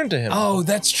to return to him. Oh,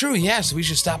 that's true. Yes, we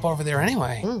should stop over there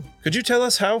anyway. Could you tell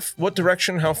us what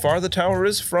direction, how far the tower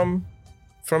is from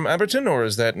Aberton, or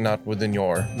is that not within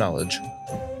your knowledge?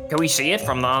 Can we see it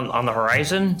from on the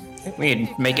horizon?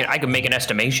 I could make an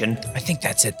estimation. I think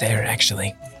that's it there,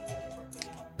 actually.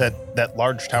 That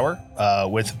large tower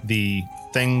with the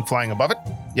thing flying above it?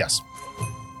 Yes.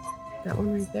 That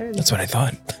one right there. That's what I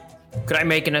thought. Could I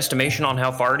make an estimation on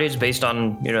how far it is based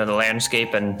on, the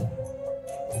landscape and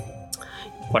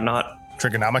whatnot?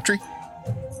 Trigonometry?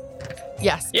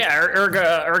 Yes. Yeah,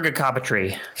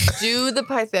 ergocometry. Do the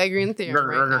Pythagorean theorem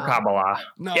right now. Ergocabala.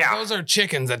 No, Yeah. those are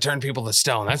chickens that turn people to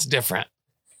stone. That's different.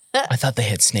 I thought they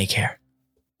had snake hair.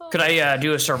 Could I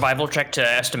do a survival check to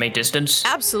estimate distance?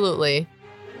 Absolutely.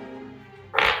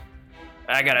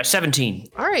 I got a 17.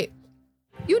 All right.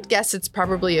 You'd guess it's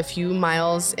probably a few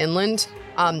miles inland.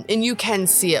 And you can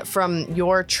see it from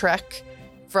your trek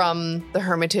from the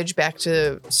Hermitage back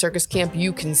to Circus Camp.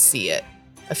 You can see it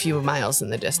a few miles in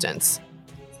the distance.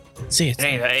 See, It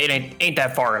ain't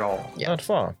that far at all. Yeah. Not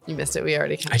far. You missed it. We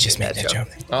already I just made that joke.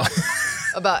 Oh.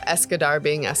 about Escadar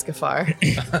being Escafar.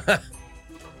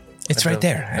 It's right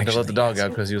there. I had to let the actually. dog out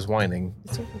because he was whining.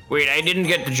 Wait, I didn't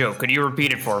get the joke. Could you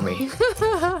repeat it for me?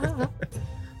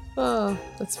 Oh,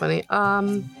 that's funny.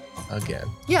 Again.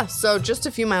 Yeah, so just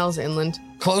a few miles inland.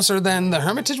 Closer than the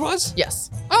Hermitage was? Yes.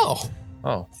 Oh.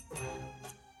 Oh.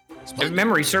 If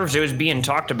memory serves, it was being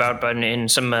talked about, but in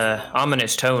some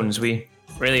ominous tones. We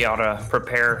really ought to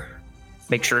prepare,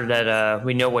 make sure that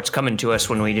we know what's coming to us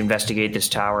when we investigate this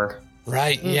tower.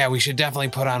 Right. Yeah, we should definitely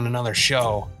put on another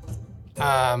show.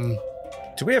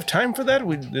 Do we have time for that?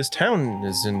 This town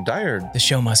is in dire The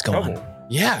show must go trouble. on.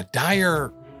 Yeah,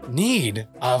 dire need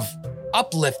of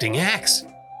uplifting acts.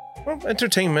 Well,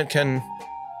 entertainment can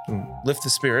lift the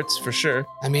spirits for sure.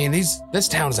 I mean, this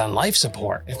town's on life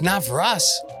support. If not for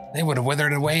us, they would have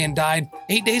withered away and died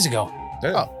 8 days ago.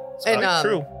 Yeah, it's probably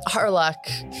true. Harlock,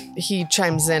 he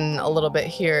chimes in a little bit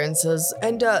here and says,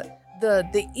 and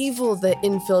the evil that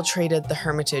infiltrated the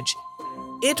Hermitage,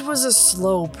 it was a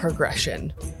slow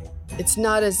progression. It's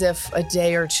not as if a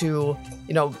day or two,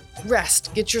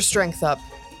 rest, get your strength up,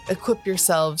 equip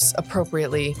yourselves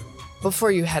appropriately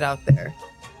before you head out there.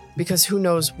 Because who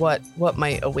knows what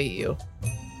might await you.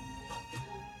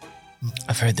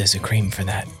 I've heard there's a cream for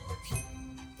that.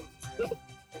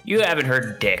 You haven't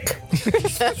heard dick.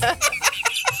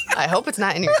 I hope it's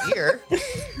not in your ear.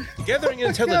 Gathering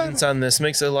intelligence on this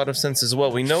makes a lot of sense as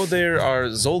well. We know there are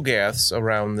Zolgaths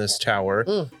around this tower.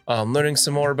 Learning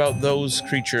some more about those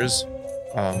creatures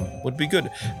would be good.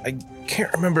 I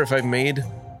can't remember if I made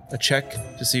a check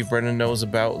to see if Brennan knows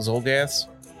about Zolgaths.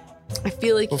 I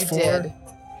feel like Before. you did.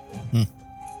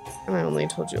 I only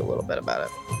told you a little bit about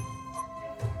it.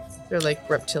 They're like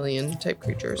reptilian type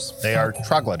creatures. They are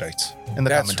troglodytes in the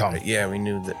common tongue. Right. Yeah, we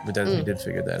knew that. We did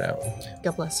figure that out.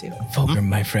 God bless you. Fulgrim,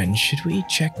 my friend, should we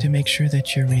check to make sure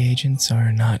that your reagents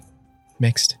are not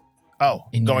mixed? Oh,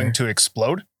 In going your- to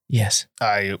explode? Yes.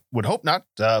 I would hope not,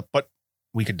 but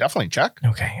we could definitely check.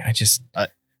 Okay,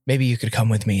 maybe you could come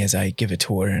with me as I give a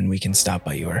tour and we can stop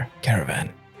by your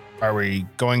caravan. Are we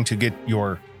going to get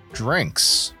your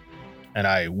drinks? And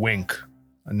I wink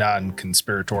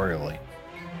non-conspiratorially.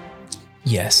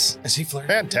 Yes. Is he flirting?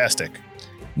 Fantastic.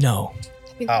 No, I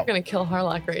think Oh. we're going to kill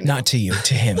Harlock right now. not to you,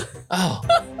 to him. Oh,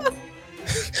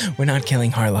 We're not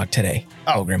killing Harlock today,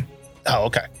 Oh. Fulgrim. Oh,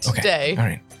 okay. Okay. Today. All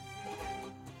right.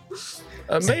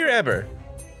 Mayor Aber,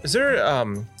 is there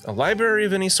a library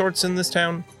of any sorts in this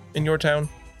town? In your town?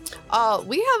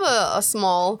 We have a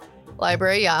small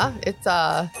library, yeah. It's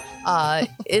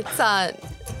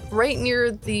right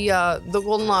near the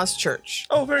Golden Laws Church.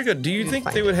 Oh, very good. Do you You think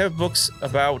find they it. would have books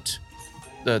about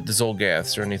the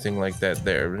Zolgaths or anything like that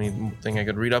there? Anything I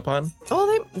could read up on?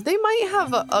 Oh, they might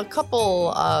have a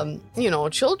couple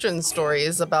children's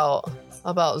stories about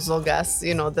Zolgas,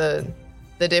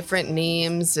 the different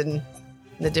names and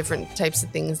the different types of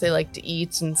things they like to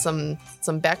eat and some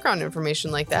background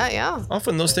information like that, yeah.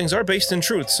 Often those things are based in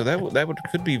truth, so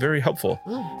could be very helpful.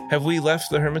 Have we left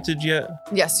the Hermitage yet?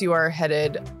 Yes, you are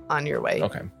headed on your way.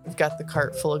 Okay. You've got the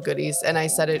cart full of goodies, and I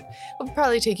said it will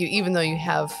probably take you, even though you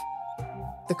have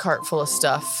the cart full of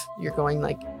stuff, you're going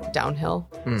like downhill.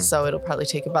 So it'll probably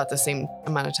take about the same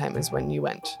amount of time as when you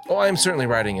went. Oh, I'm certainly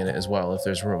riding in it as well if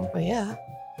there's room. But yeah.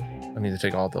 I need to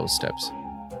take all those steps.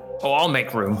 Oh, I'll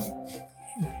make room.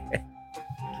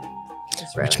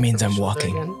 Just right Which on means the I'm shoulder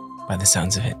walking. again. By the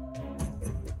sounds of it.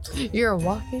 You're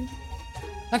walking?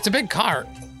 that's a big cart,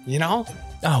 I'll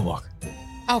walk.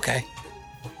 Okay.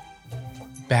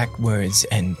 Backwards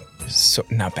and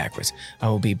not backwards. I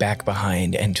will be back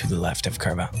behind and to the left of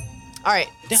Curva. All right,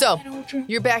 so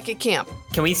you're back at camp.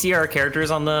 Can we see our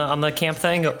characters on the camp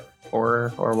thing,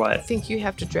 or I what? think you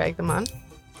have to drag them on.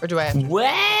 Or do I have to?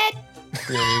 What? Yeah,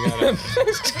 you gotta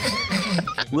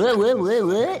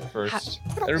What? first.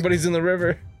 Everybody's in the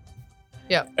river.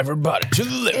 Everybody to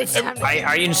the left.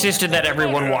 I insisted that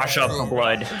everyone wash up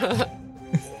blood.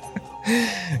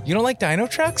 You don't like dino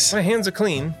trucks? My hands are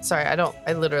clean. Sorry,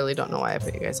 I literally don't know why I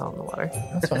put you guys all in the water.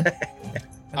 That's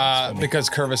fine. Because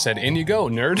Curva said, in you go,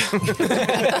 nerd.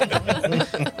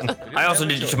 I also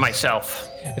did it to myself.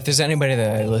 If there's anybody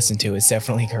that I listen to, it's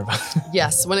definitely Curva.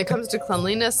 Yes, when it comes to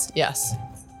cleanliness, yes.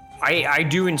 I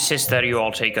do insist that you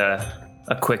all take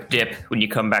a quick dip when you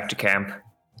come back to camp.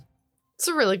 It's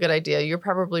a really good idea. You're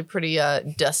probably pretty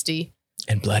dusty.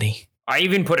 And bloody. I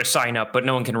even put a sign up, but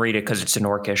no one can read it because it's in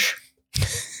Orcish.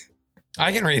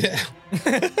 I can read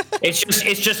it.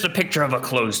 It's just a picture of a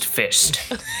closed fist.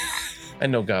 I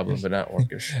know Goblin, but not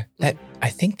Orcish. I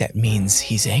think that means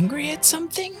he's angry at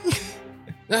something.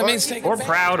 That means take Or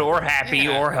proud, or happy,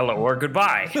 or hello, or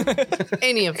goodbye.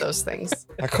 Any of those things.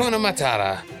 Hakuna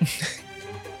Matata.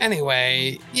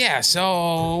 Anyway, yeah,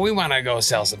 so we want to go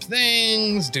sell some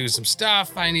things, do some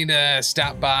stuff. I need to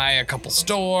stop by a couple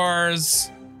stores.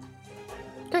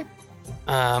 Okay.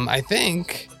 I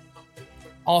think,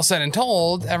 all said and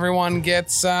told, everyone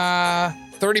gets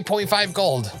 30.5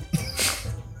 gold.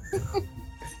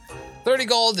 30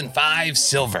 gold and 5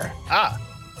 silver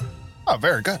Oh,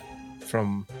 very good.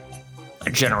 From A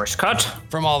generous cut.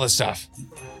 from all the stuff.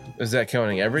 is that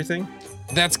counting everything?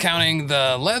 That's counting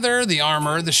the leather, the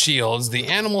armor, the shields, the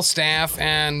animal staff,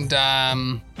 and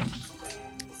the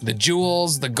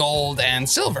jewels, the gold, and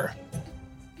silver.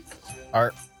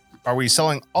 Are we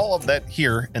selling all of that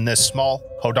here in this small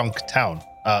podunk town?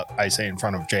 I say in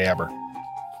front of Jay Aber.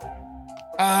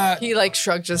 He like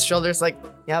shrugged his shoulders like,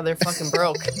 yeah, they're fucking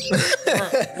broke.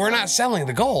 we're not selling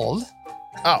the gold.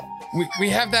 Oh, We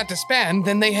have that to spend,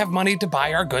 then they have money to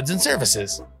buy our goods and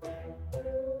services.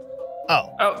 oh,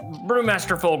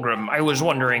 Brewmaster Fulgrim, I was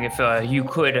wondering if you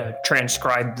could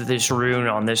transcribe this rune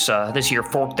on this here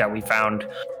fork that we found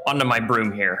onto my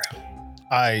broom here.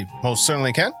 I most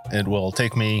certainly can. It will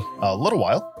take me a little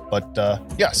while, but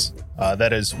yes,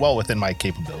 that is well within my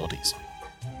capabilities.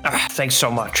 Thanks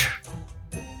so much.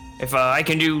 If I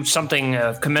can do something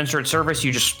of commensurate service,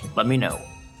 you just let me know.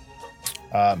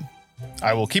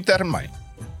 I will keep that in mind.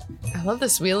 I love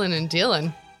this wheeling and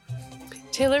dealing.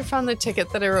 Taylor found the ticket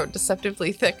that I wrote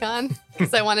deceptively thick on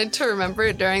because I wanted to remember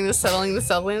it during the settling the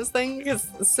Southlands thing because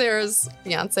Sarah's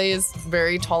fiance is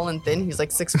very tall and thin. He's like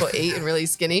 6'8" and really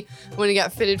skinny. When he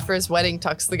got fitted for his wedding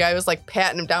tux, the guy was like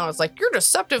patting him down. I was like, "You're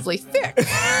deceptively thick."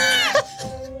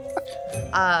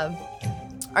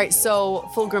 All right, so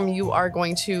Fulgrim, you are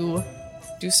going to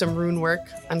do some rune work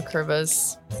on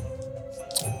Curva's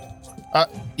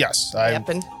Yes,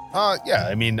 weapon. yeah,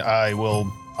 I mean, I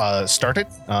will start it.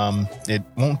 It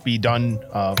won't be done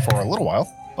for a little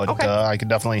while, but Okay. I can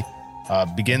definitely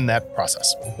begin that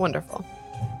process. Wonderful.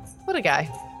 What a guy.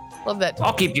 Love that.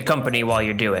 I'll keep you company while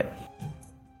you do it.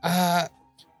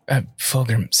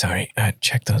 Fulgrim, sorry.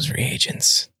 Check those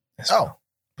reagents. as Oh, well,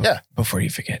 yeah. Before you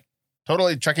forget.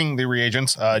 Totally checking the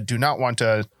reagents. Do not want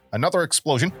another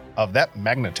explosion of that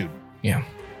magnitude. Yeah.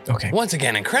 Okay. Once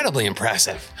again, incredibly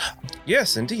impressive.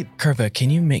 Yes, indeed. Curva, can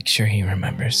you make sure he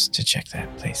remembers to check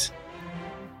that, please?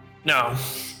 No,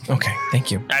 Okay.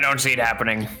 Thank you. I don't see it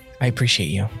happening. I appreciate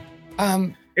you.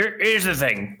 Here's the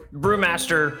thing.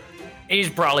 Brewmaster, he's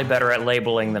probably better at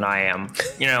labeling than I am.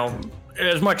 You know,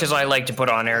 as much as I like to put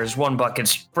on airs, one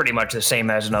bucket's pretty much the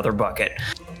same as another bucket.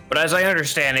 But as I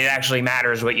understand, it actually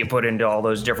matters what you put into all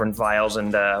those different vials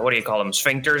and, what do you call them?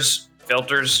 Sphincters?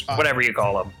 Filters? Whatever you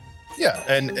call them. Yeah,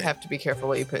 and You have to be careful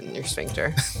what you put in your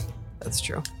sphincter. That's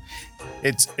true.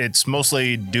 it's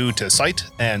mostly due to sight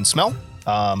and smell.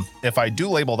 If I do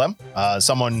label them,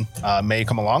 someone may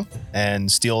come along and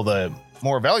steal the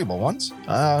more valuable ones,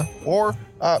 or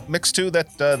mix two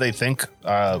that they think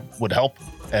would help,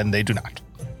 and they do not.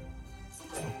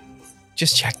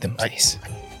 Just check them, please.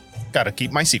 Gotta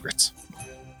keep my secrets.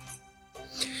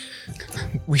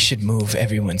 We should move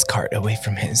everyone's cart away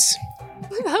from his.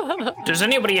 Does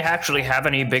anybody actually have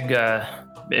any big,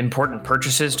 important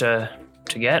purchases to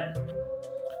get?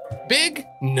 Big?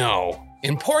 No.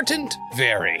 Important?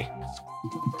 Very.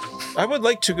 I would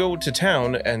like to go to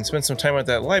town and spend some time at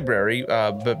that library,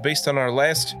 but based on our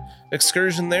last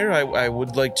excursion there, I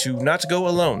would like to not go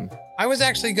alone. I was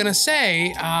actually going to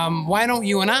say, why don't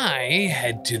you and I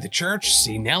head to the church,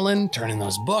 see Nellen, turn in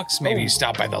those books, maybe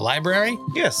stop by the library,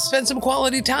 Yes, spend some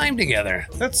quality time together.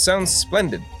 that sounds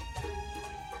splendid.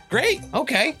 Great.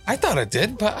 Okay. I thought it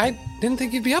did, but I didn't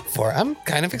think you'd be up for it. I'm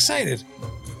kind of excited.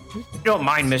 If you don't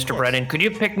mind, Mr. Brennan, could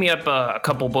you pick me up a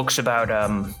couple books about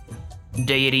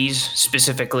deities,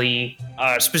 specifically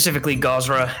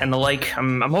Gazra and the like?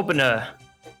 I'm hoping to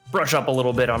brush up a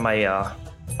little bit on my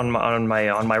on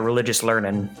my religious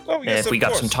learning. Oh, yes, if we of got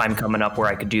course. some time coming up where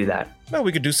I could do that. Well,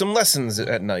 we could do some lessons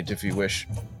at night if you wish.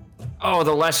 Oh,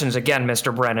 the lessons again,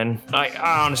 Mr. Brennan. I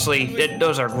honestly,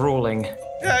 those are grueling.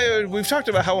 Yeah, we've talked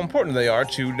about how important they are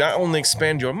to not only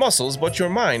expand your muscles, but your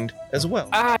mind as well.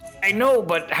 I know,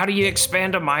 but how do you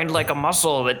expand a mind like a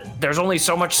muscle? There's only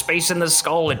so much space in the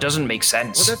skull. It doesn't make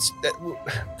sense.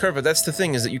 Curva, that's the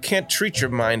thing, is that you can't treat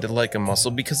your mind like a muscle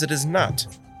because it is not.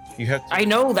 You have to, I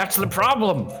know, that's the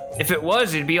problem. If it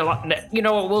was, it'd be a lot. You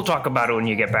know what? We'll talk about it when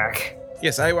you get back.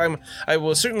 Yes, I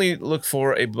will certainly look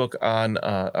for a book on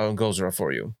Gozra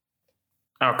for you.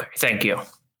 Okay, thank you.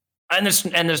 And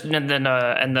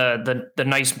the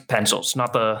nice pencils,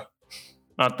 not the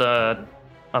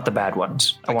bad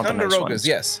ones. I want the nice Condarogas, ones.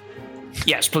 yes.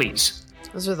 Yes, please.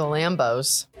 Those are the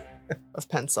Lambos of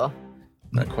pencil.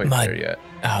 Not quite Mud. there yet.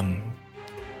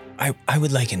 I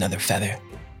would like another feather,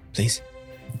 please.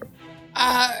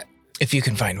 If you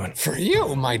can find one. For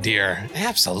you, my dear.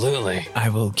 Absolutely. I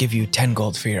will give you 10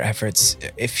 gold for your efforts.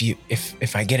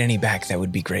 If I get any back, that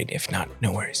would be great. If not,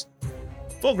 no worries.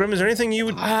 Fulgrim, is there anything you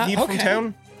would need from okay.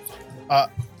 town?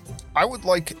 I would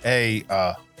like a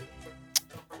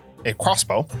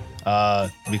crossbow,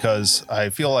 because I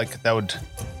feel like that would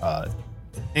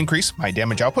increase my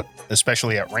damage output,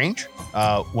 especially at range,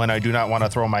 when I do not want to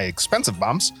throw my expensive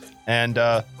bombs, and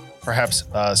perhaps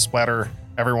splatter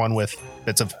everyone with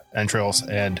bits of entrails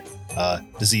and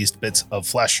diseased bits of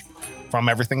flesh from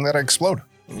everything that I explode.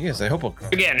 Yes, I hope.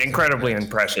 Again, incredibly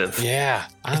impressive. Yeah,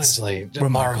 honestly, just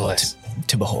Remarkable marvelous.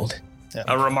 to behold.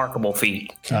 A remarkable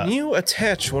feat. Can you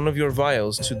attach one of your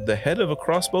vials to the head of a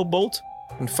crossbow bolt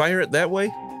and fire it that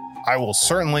way? I will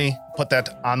certainly put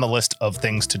that on the list of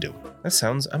things to do. That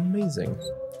sounds amazing.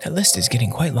 That list is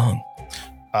getting quite long.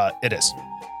 It is.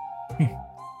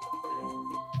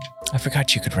 I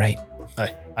forgot you could write.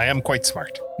 I am quite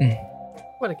smart.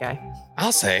 What a guy.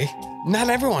 I'll say, not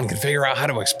everyone can figure out how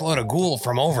to explode a ghoul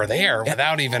from over there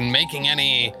without even making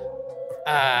any,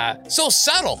 so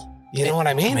subtle. You know what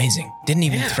I mean? Amazing. Didn't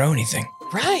even throw anything.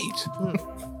 Right.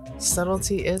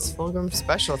 Subtlety is Fulgrim's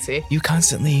specialty. You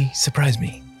constantly surprise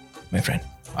me, my friend.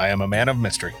 I am a man of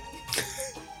mystery.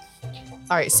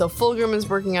 All right, so Fulgrim is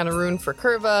working on a rune for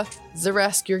Curva.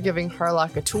 Zaresk, you're giving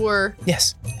Harlock a tour.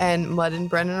 Yes. And Mud and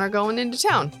Brennan are going into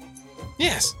town.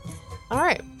 Yes. All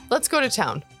right, let's go to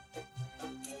town.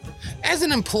 As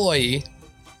an employee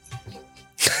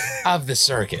of the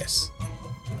circus,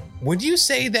 would you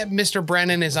say that Mr.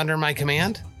 Brennan is under my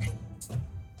command?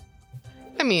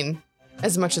 I mean,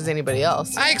 as much as anybody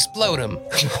else. I explode him.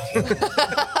 You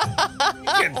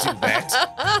can't do that.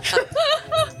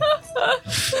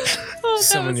 Oh,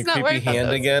 Summon that was your not creepy where I thought hand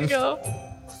that was again. gonna go.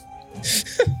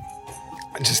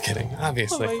 I'm just kidding, Oh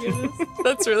obviously. my goodness.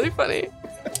 That's really funny.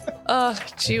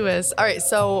 Gee whiz. All right,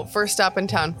 so first stop in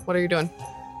town. What are you doing?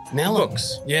 Nella.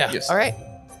 Books. Yeah. Yes. All right.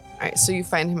 All right, so you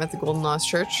find him at the Golden Laws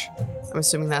Church. I'm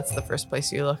assuming that's the first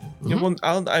place you look. Yeah, well,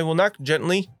 I will knock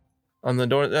gently on the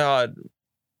door. Mr.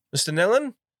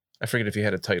 Nellen? I forget if he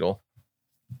had a title.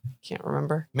 Can't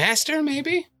remember. Master,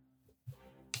 maybe?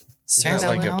 He's not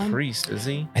like a Nellen? priest, is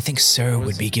he? I think Sir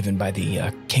would be given by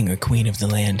the king or queen of the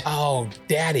land. Oh,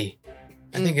 Daddy.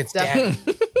 I think it's Daddy.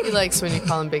 He likes when you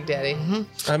call him Big Daddy.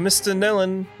 Mr.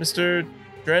 Nellen, Mr.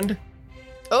 Drend?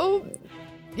 Oh,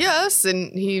 yes,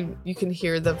 and you can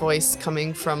hear the voice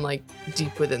coming from like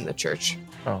deep within the church.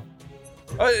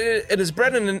 It is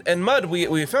Brennan and Mud.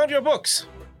 We found your books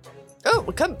Oh,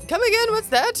 come again. What's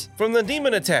that? from the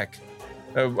demon attack.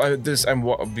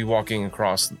 I'll be walking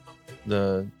across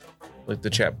the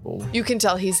chapel. You can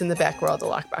tell he's in the back where all the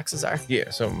lockboxes are.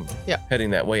 Yeah, so I'm Yeah. heading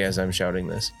that way as I'm shouting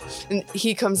this. And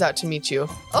he comes out to meet you.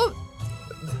 Oh,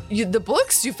 the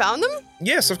books? You found them?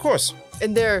 Yes, of course.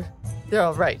 And they're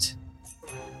all right.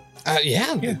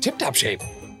 Yeah, tip-top shape.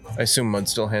 I assume Mud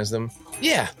still has them.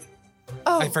 Yeah,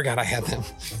 Oh, I forgot I had them.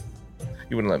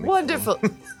 You wouldn't let me. wonderful.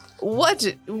 What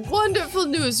wonderful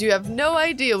news. You have no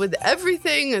idea with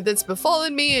everything that's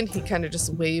befallen me. And he kind of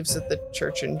just waves at the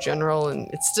church in general. And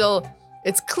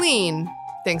it's clean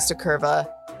thanks to Curva.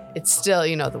 It's still,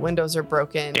 the windows are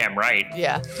broken. Damn right.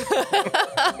 Yeah.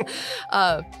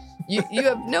 You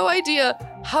have no idea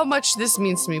how much this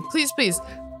means to me. Please,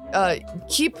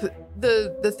 keep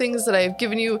the things that I have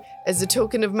given you as a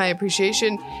token of my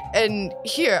appreciation. And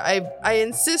here, I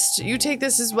insist you take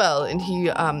this as well. And he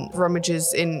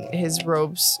rummages in his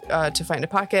robes to find a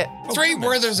pocket 3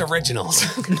 Werther's Originals.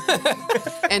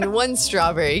 and 1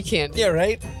 strawberry candy. Yeah,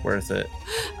 right? Worth it.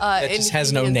 That and just has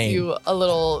he no hands name. you a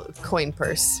little coin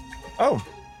purse. Oh,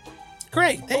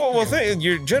 Great.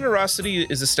 your generosity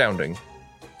is astounding.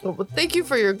 Well, thank you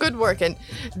for your good work, and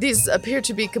these appear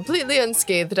to be completely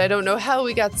unscathed. I don't know how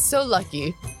we got so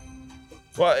lucky.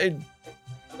 Well,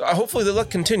 hopefully the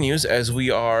luck continues as we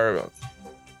are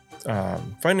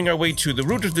finding our way to the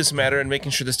root of this matter and making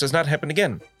sure this does not happen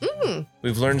again.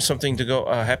 We've learned something to go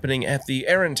happening at the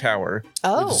Aaron Tower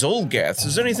Oh. with Zolgaths.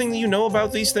 Is there anything that you know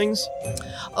about these things?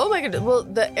 Oh my goodness. Well,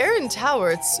 the Aaron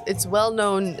Tower, it's well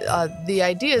known. The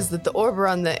idea is that the orb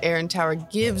around the Aaron Tower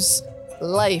gives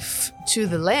life to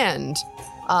the land.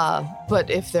 But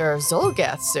if there are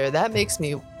Zolgaths there, that makes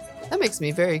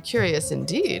me very curious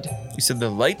indeed. You said the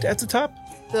light at the top?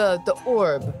 The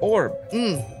orb. Orb.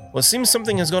 Well, it seems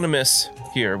something has gone amiss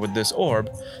here with this orb.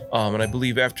 And I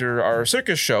believe after our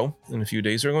circus show in a few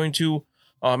days, we're going to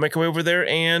make our way over there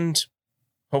and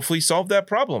hopefully solve that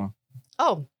problem.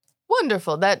 Oh,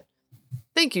 wonderful.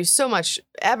 Thank you so much.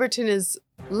 Aberton is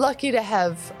lucky to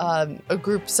have a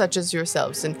group such as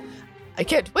yourselves, and I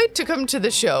can't wait to come to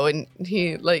the show. And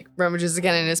he rummages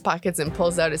again in his pockets and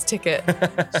pulls out his ticket.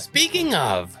 Speaking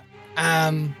of,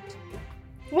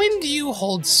 when do you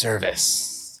hold service?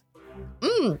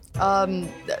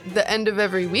 The end of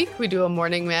every week, we do a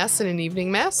morning mass and an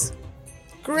evening mass.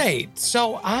 Great.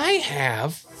 So I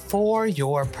have for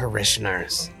your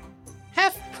parishioners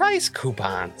half-price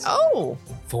coupons Oh,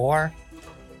 for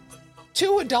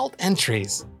 2 adult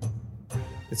entries.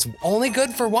 It's only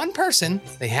good for 1 person.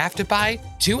 They have to buy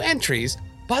 2 entries,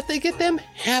 but they get them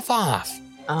half off.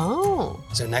 oh.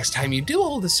 So next time you do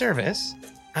hold a service,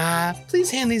 please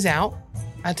hand these out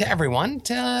to everyone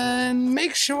to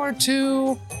make sure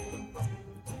to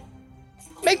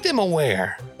make them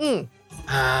aware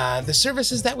the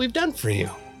services that we've done for you.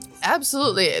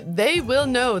 Absolutely. They will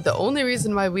know the only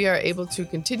reason why we are able to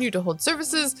continue to hold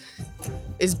services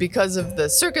is because of the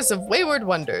Circus of Wayward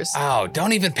Wonders. Oh,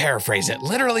 don't even paraphrase it.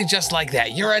 Literally just like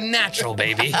that. You're a natural,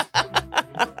 baby.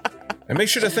 And make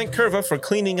sure to thank Curva for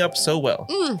cleaning up so well.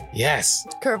 Yes.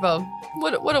 Curvo,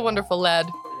 what a wonderful lad.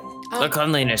 The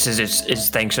cleanliness is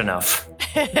thanks enough.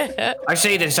 I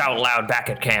say this out loud back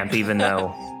at camp, even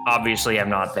though obviously I'm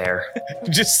not there.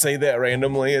 Just say that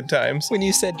randomly at times. When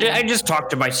you said I just talk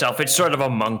to myself. It's sort of a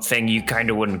monk thing. You kind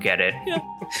of wouldn't get it.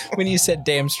 when you said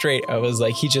damn straight, I was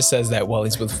like, he just says that while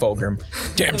he's with Fulgrim.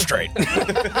 Damn straight.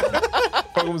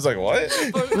 I was like, what?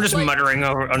 I'm just muttering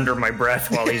under my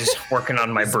breath while he's working on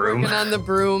my broom. Working on the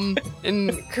broom,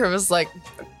 and Curva's like,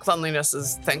 cleanliness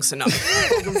is thanks enough.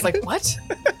 Fulgrim's like, what?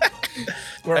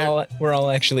 We're all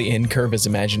actually in Curva's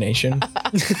imagination.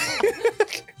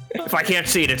 If I can't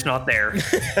see it, it's not there.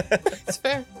 It's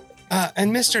fair.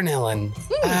 And Mr. Nillen,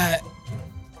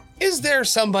 is there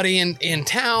somebody in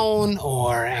town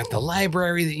or at the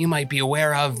library that you might be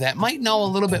aware of that might know a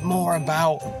little bit more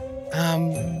about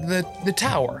the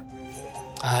tower?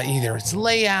 Either its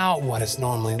layout, what it's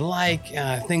normally like,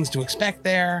 things to expect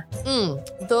there.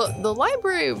 The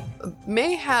library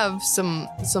may have some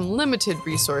limited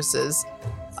resources.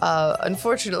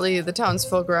 Unfortunately, the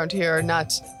townsfolk around here are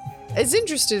not as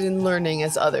interested in learning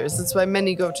as others. That's why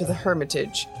many go to the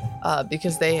Hermitage,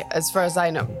 because they, as far as I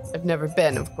know, I've never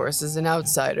been, of course, as an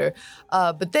outsider,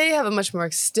 but they have a much more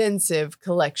extensive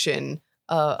collection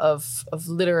of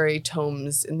literary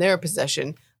tomes in their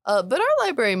possession. But our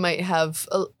library might have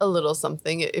a little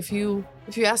something. If you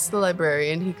ask the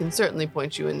librarian, he can certainly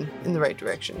point you in the right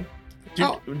direction.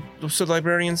 What's the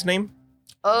librarian's name?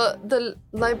 The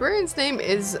librarian's name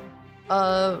is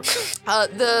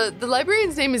the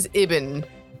librarian's name is Ibn.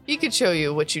 He could show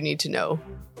you what you need to know.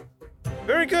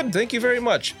 Very good. Thank you very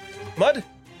much. Mud,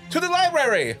 to the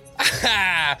library.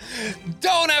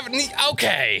 Don't have any.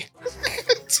 Okay.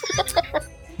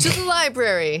 To the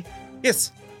library.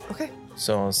 Yes. Okay.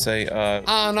 So I'll say,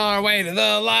 On our way to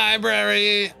the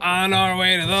library. On our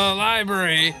way to the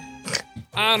library.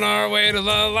 On our way to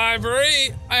the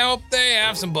library. I hope they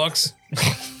have some books.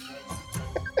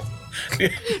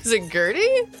 Is it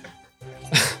Gertie?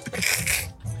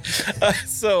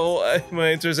 my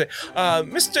answer is,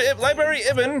 Mr. Library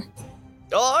Ibn,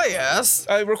 Oh, yes.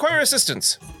 I require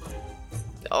assistance.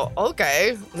 Oh,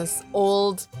 okay. This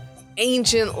old,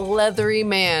 ancient, leathery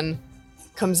man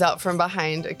comes out from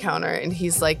behind a counter, and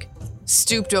he's like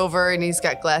stooped over, and he's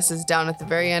got glasses down at the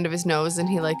very end of his nose, and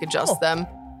he like adjusts them.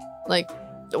 Like,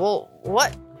 well,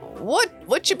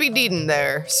 what you be needing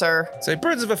there, sir? Say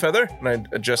birds of a feather, and I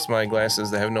adjust my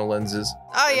glasses that have no lenses.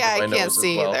 Oh yeah, My I nose can't as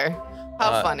see well. either.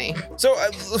 How funny. So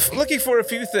I'm looking for a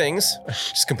few things.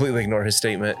 Just completely ignore his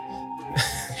statement.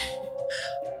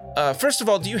 First of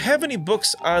all, do you have any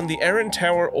books on the Aaron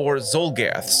Tower or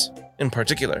Zolgaths in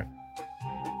particular?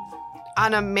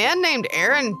 On a man named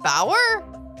Aaron Bauer?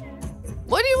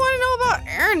 What do you want to know about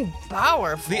Aaron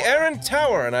Bauer? The Aaron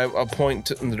Tower, and I'll point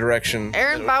in the direction.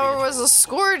 Aaron Bauer was a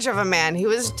scourge of a man. He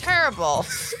was terrible.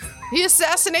 He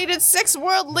assassinated 6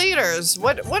 world leaders.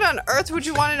 What on earth would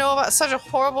you want to know about such a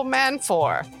horrible man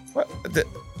for? What? The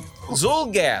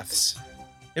Zolgaths.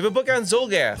 You have a book on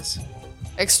Zolgaths.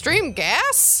 Extreme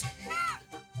gas?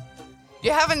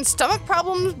 You having stomach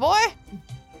problems, boy?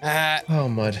 Oh,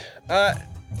 Mud. How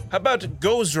about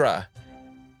Gozra?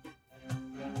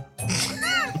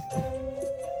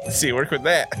 Let's see, work with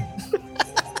that.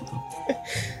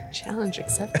 Challenge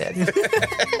accepted.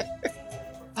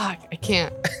 Fuck, I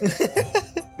can't.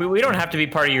 We don't have to be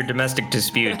part of your domestic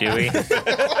dispute, do we? You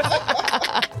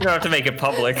don't have to make it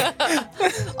public.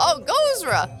 Oh,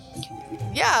 Gozra.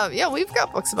 Yeah, we've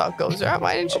got books about Gozra.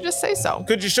 Why didn't you just say so?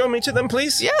 Could you show me to them,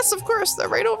 please? Yes, of course. They're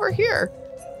right over here.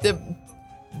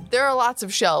 There are lots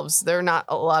of shelves. There are not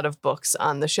a lot of books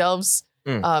on the shelves.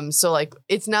 So like,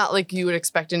 it's not like you would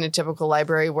expect in a typical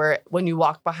library where when you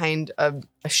walk behind a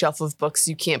shelf of books,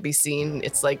 you can't be seen.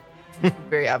 It's like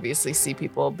very obviously see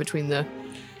people between the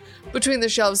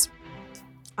shelves.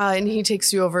 And he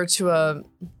takes you over to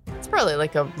it's probably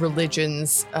like a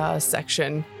religions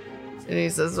section. And he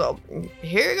says, well,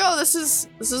 here you go. This is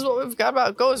what we've got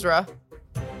about Gozra.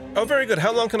 Oh, very good.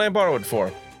 How long can I borrow it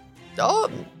for? Oh,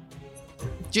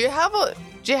 do you have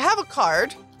a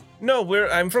card? No,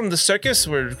 I'm from the circus.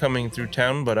 We're coming through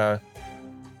town, but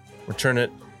return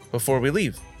it before we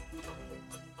leave.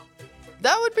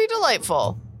 That would be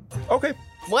delightful. Okay.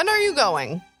 When are you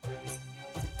going?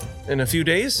 In a few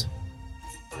days.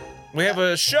 We have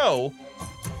a show.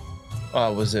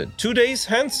 Was it 2 days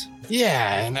hence?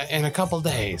 Yeah, in a couple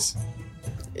days.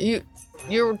 You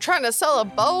you're trying to sell a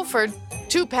bow for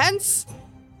 2 pence?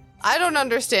 I don't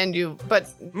understand you, but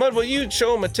Mud, will you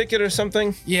show him a ticket or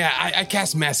something? Yeah, I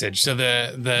cast message, so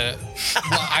the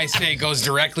what I say goes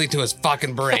directly to his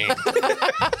fucking brain.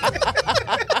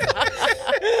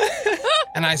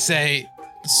 And I say,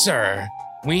 sir,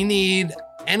 we need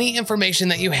any information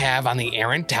that you have on the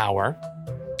errant tower.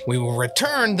 We will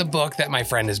return the book that my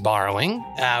friend is borrowing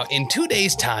in 2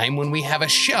 days' time when we have a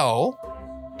show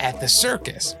at the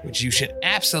circus, which you should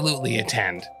absolutely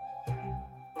attend.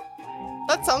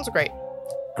 that sounds great.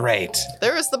 Great.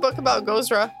 There is the book about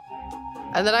Gozra.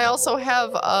 And then I also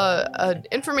have an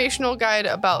informational guide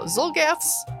about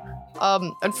Zolgaths.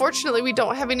 Unfortunately, we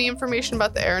don't have any information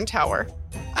about the Aaron Tower.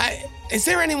 Is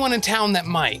there anyone in town that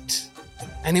might?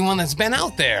 Anyone that's been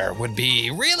out there would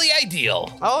be really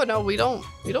ideal. Oh no, we don't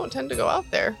tend to go out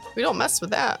there. We don't mess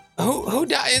with that. Who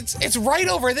does? It's right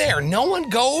over there. No one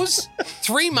goes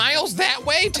 3 miles that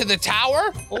way to the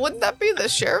tower. Well, wouldn't that be the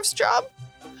sheriff's job?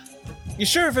 Your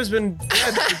sheriff has been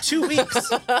dead for 2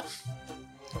 weeks.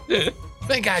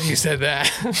 Thank God you said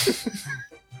that.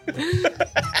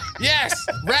 Yes,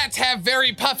 rats have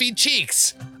very puffy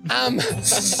cheeks. You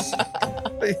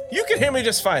can hear me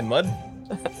just fine, Mud.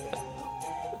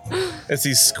 As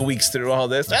he squeaks through all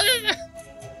this.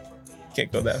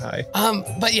 Can't go that high.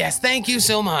 But yes, thank you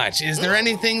so much. Is there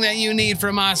anything that you need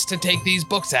from us to take these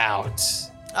books out?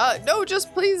 No,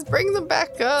 just please bring them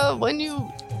back when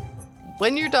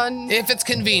you're done. If it's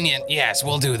convenient, yes,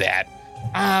 we'll do that.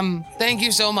 Thank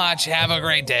you so much. Have a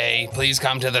great day. Please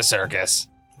come to the circus.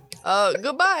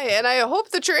 Goodbye, and I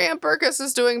hope that your Aunt Burkus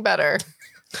is doing better.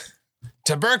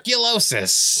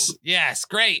 Tuberculosis. Yes,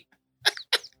 great.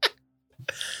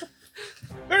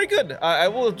 Very good. I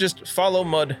will just follow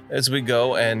Mud as we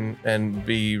go and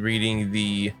be reading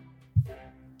the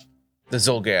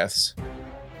Zolgath's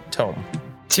tome.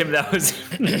 Tim, that was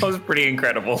pretty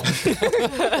incredible.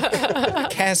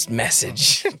 Cast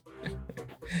message.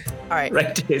 All right.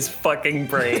 Right to his fucking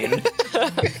brain.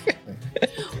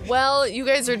 Well, you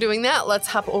guys are doing that. Let's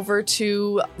hop over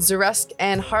to Zaresk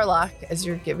and Harlock as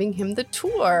you're giving him the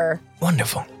tour.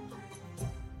 Wonderful.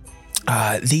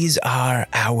 These are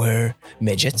our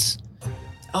midgets.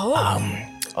 Oh.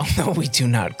 Although we do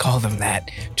not call them that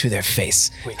to their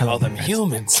face. We call them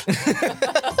humans.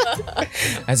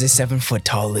 As a 7-foot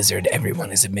tall lizard,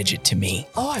 everyone is a midget to me.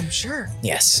 Oh, I'm sure.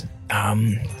 Yes.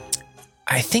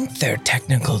 I think their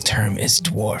technical term is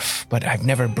dwarf, but I've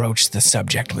never broached the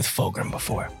subject with Fulgrim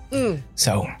before.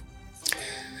 So,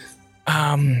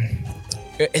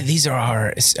 these are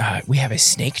our, we have a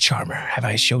snake charmer. Have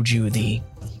I showed you the,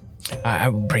 I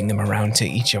will bring them around to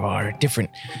each of our different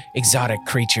exotic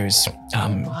creatures,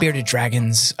 bearded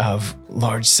dragons of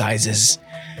large sizes.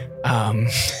 And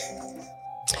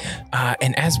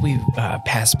as we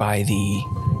pass by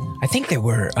I think there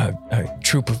were a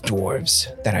troop of dwarves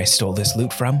that I stole this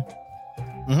loot from.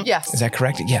 Mm-hmm. Yes. Is that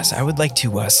correct? Yes. I would like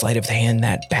to sleight of hand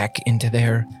that back into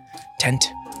their tent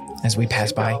as we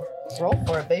pass by. Roll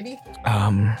for it, baby.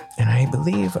 And I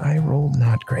believe I rolled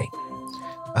not great.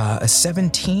 A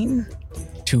 17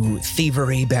 to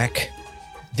thievery back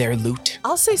their loot.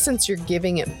 I'll say since you're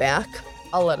giving it back,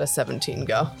 I'll let a 17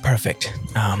 go. Perfect.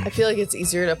 I feel like it's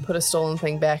easier to put a stolen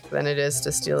thing back than it is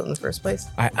to steal it in the first place.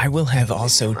 I will have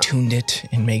also tuned it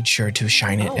and made sure to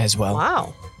shine it as well.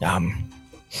 Wow.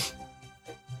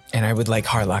 And I would like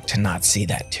Harlock to not see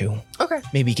that too. Okay.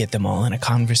 Maybe get them all in a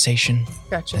conversation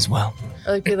Gotcha. as well.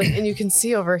 Or like be like, and you can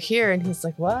see over here, and he's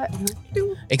like, what?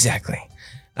 Exactly.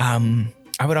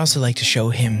 I would also like to show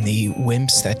him the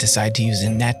wimps that decide to use a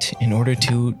net in order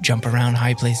to jump around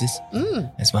high places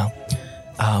as well.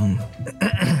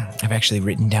 I've actually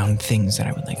written down things that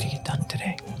I would like to get done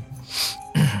today.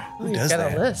 You've does got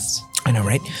that? a list. I know,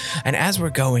 right? And as we're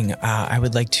going, I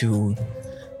would like to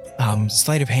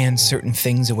sleight of hand certain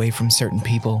things away from certain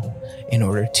people in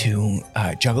order to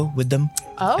juggle with them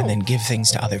and then give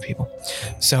things to other people.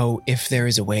 So if there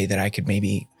is a way that I could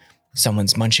maybe,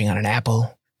 someone's munching on an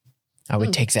apple, I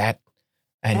would take that.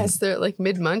 And As they're like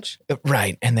mid-munch.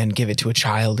 right, and then give it to a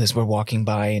child as we're walking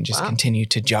by and just continue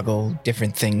to juggle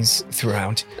different things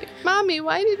throughout. Like, Mommy,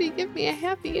 why did he give me a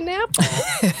half-eaten apple?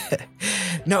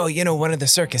 No, one of the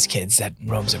circus kids that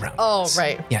roams around. Oh,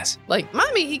 right. Yes. Like,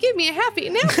 Mommy, he gave me a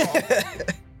half-eaten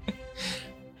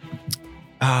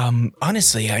apple.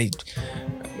 Honestly, I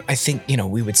think,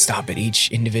 we would stop at each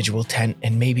individual tent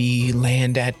and maybe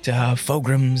land at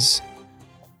Fulgrim's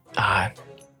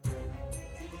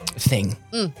thing,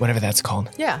 whatever that's called.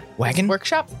 Yeah. Wagon?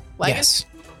 Workshop? Wagon? Yes.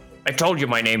 I told you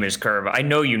my name is Curve. I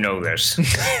know you know this.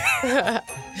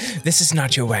 This is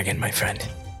not your wagon, my friend.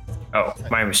 Oh,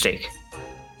 my mistake.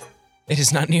 It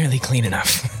is not nearly clean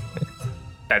enough.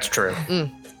 That's true.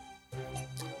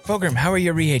 Fulgrim, how are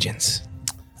your reagents?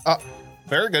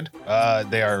 Very good.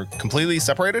 They are completely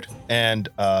separated and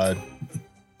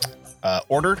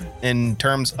ordered in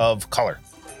terms of color.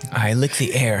 I lick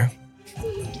the air,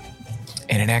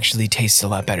 and it actually tastes a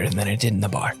lot better than it did in the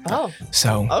bar. Oh,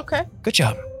 So, okay. good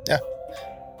job.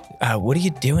 Yeah. What are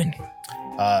you doing?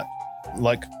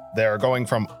 Like they're going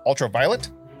from ultraviolet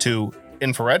to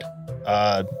infrared.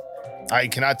 I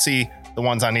cannot see the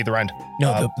ones on either end.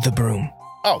 No, the broom.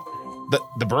 Oh,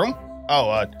 the broom?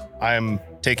 Oh, I'm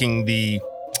taking the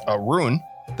rune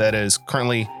that is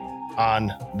currently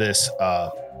on this.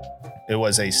 It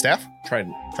was a staff.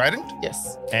 Trident.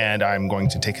 Yes. And I'm going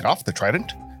to take it off the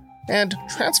trident and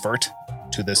transfer it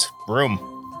to this broom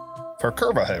for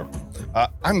Curva here.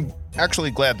 I'm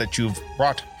actually glad that you've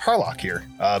brought Harlock here,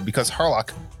 because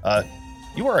Harlock,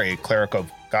 you are a cleric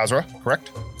of Gazra,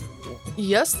 correct?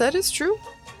 Yes, that is true.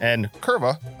 And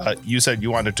Curva, you said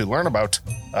you wanted to learn about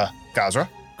Gazra,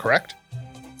 correct?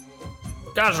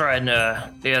 Gazra and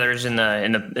the others in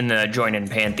the adjoining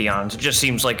pantheons. It just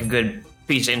seems like a good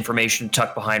piece of information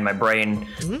tucked behind my brain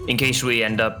in case we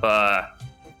end up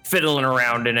fiddling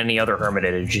around in any other hermit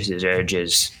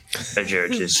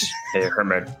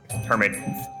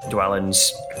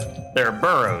dwellings. They're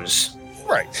burrows.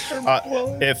 Right.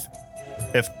 If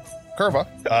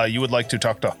Curva, you would like to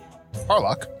talk to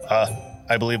Harlock,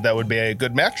 I believe that would be a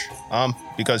good match,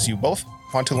 because you both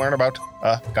want to learn about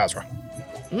Gazra.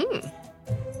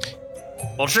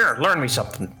 Well, sure. Learn me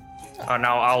something. And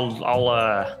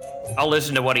I'll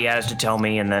listen to what he has to tell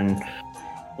me, and then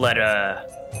I'll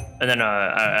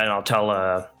tell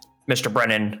Mr.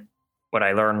 Brennan what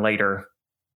I learn later,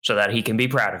 so that he can be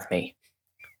proud of me.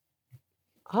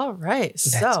 All right.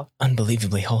 That's So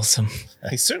unbelievably wholesome.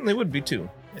 I certainly would be too.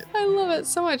 I love it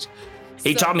so much.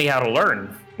 He taught me how to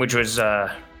learn, which was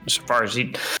as far as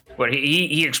he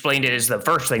explained it as the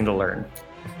first thing to learn.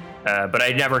 But I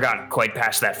never got quite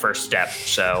past that first step,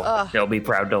 so he'll be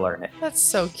proud to learn it. That's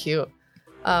so cute.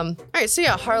 All right, so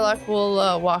yeah, Harlock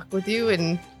will walk with you,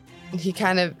 and he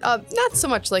kind of not so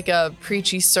much like a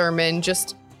preachy sermon,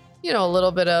 just a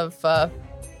little bit of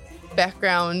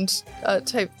background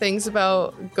type things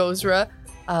about Gozra.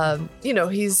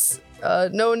 He's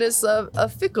known as a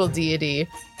fickle deity,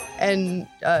 and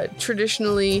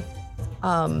traditionally,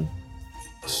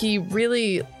 he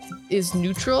really is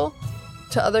neutral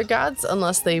to other gods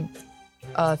unless they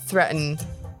threaten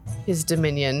his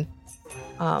dominion.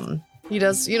 He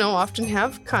does, often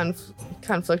have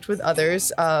conflict with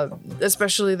others,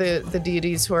 especially the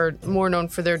deities who are more known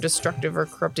for their destructive or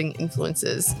corrupting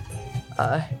influences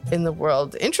in the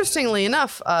world. Interestingly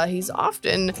enough, he's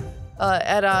often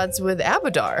at odds with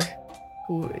Abadar,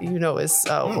 who is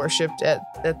worshipped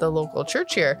at the local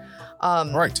church here.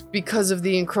 Right. Because of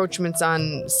the encroachments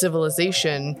on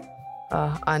civilization,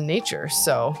 on nature.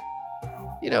 So,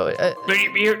 But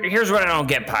here's what I don't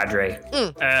get, Padre.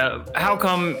 How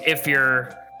come if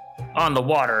you're on the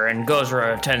water and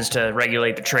Gozra tends to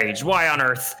regulate the trades, why on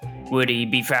earth would he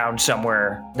be found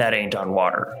somewhere that ain't on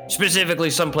water? Specifically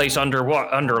someplace under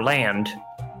land,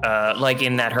 like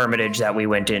in that hermitage that we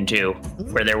went into,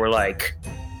 where they were like,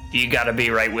 you gotta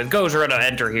be right with Gozra to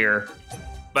enter here,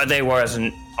 but they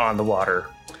wasn't on the water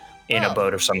in a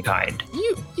boat of some kind.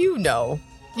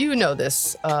 You know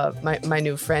this, my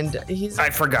new friend. I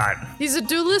forgot. He's a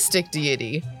dualistic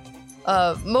deity,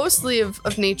 mostly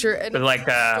of nature and With like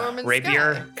storm a and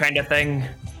rapier sky. kind of thing?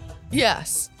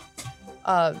 Yes.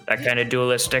 That kind of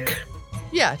dualistic?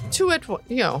 Yeah,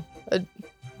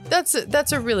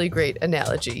 that's a really great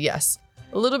analogy. Yes,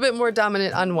 a little bit more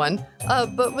dominant on one,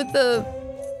 but with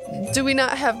do we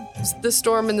not have the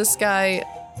storm in the sky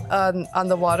on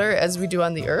the water as we do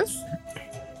on the earth?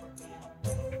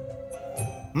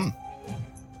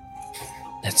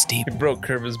 That's deep. It broke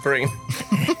Curva's brain.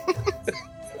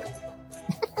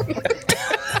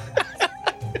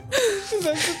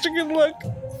 That's such a good look.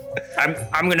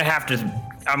 I'm gonna have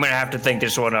to think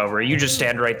this one over. You just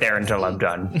stand right there until I'm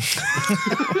done.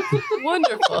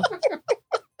 Wonderful.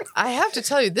 I have to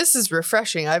tell you, this is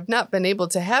refreshing. I've not been able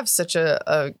to have such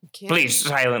a Please,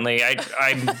 silently.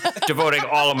 I'm devoting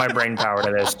all of my brain power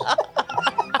to this.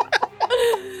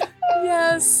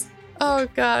 Yes. Oh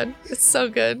God, it's so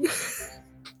good.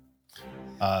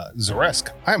 Zaresk,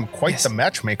 I am quite the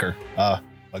matchmaker.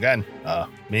 Again,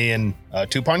 me and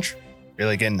Two Punch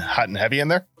really getting hot and heavy in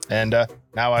there. And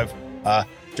now I've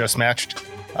just matched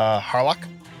Harlock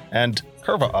and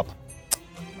Curva up.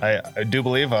 I do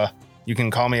believe you can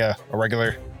call me a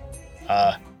regular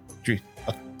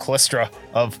Callistra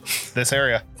of this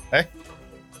area. Hey?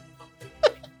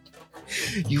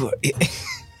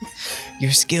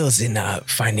 Your skills in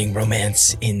finding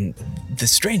romance in the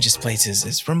strangest places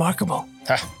is remarkable.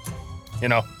 You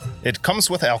know, it comes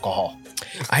with alcohol.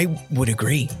 I would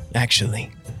agree, actually.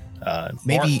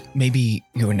 More- Maybe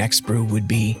your next brew would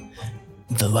be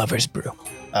the Lover's Brew.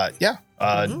 Yeah.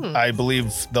 I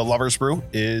believe the Lover's Brew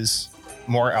is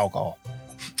more alcohol.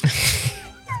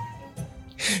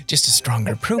 Just a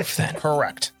stronger proof, then.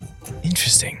 Correct.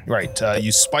 Interesting. Right.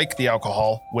 You spike the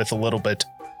alcohol with a little bit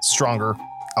stronger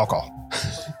alcohol.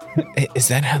 Is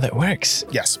that how that works?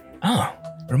 Yes. Oh,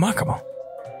 remarkable.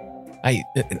 I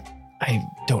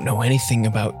don't know anything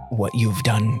about what you've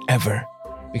done ever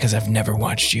because I've never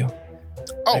watched you.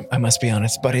 Oh. I must be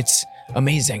honest, but it's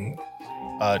amazing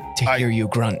to hear you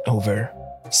grunt over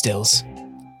stills.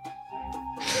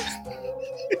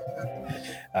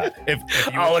 If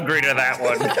you I'll agree to that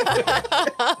one.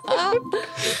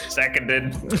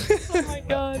 Seconded. Oh my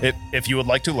god. if you would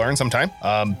like to learn sometime,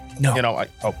 No, you know,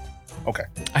 okay,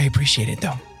 I appreciate it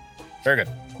though. very good.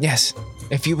 Yes,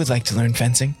 if you would like to learn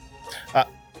fencing.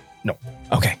 No.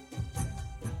 Okay.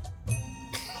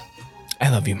 I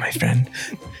love you, my friend.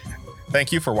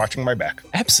 Thank you for watching my back.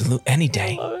 Absolute any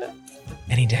day. Love it.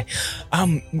 Any day.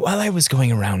 While I was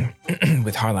going around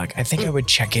with Harlock, I think I would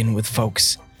check in with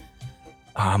folks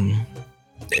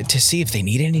to see if they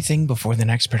need anything before the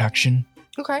next production.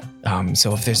 Okay.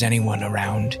 So if there's anyone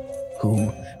around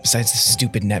who, besides the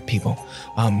stupid net people,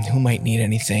 who might need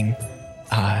anything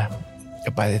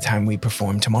by the time we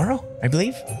perform tomorrow, I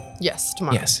believe. Yes,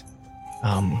 tomorrow. Yes.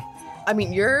 I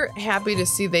mean, you're happy to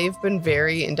see they've been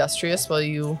very industrious while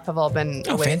you have all been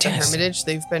Oh, away at the fantastic. Hermitage.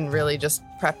 They've been really just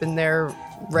prepping there,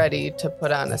 ready to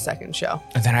put on a second show.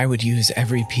 And then I would use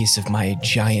every piece of my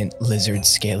giant lizard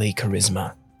scaly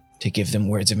charisma to give them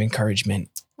words of encouragement,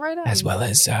 Right on. as well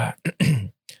as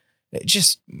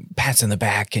just pats on the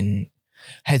back and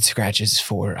head scratches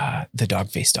for the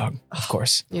dog-faced dog, of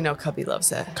course. You know, Cubby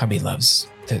loves it. Cubby loves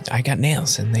I got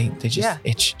nails and they just Yeah.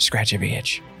 itch, scratch every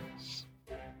itch.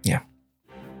 Yeah.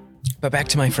 But back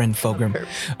to my friend Fulgrim.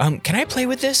 Can I play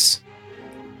with this?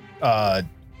 That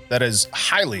is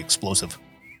highly explosive.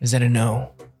 Is that a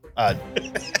no?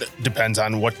 Depends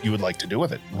on what you would like to do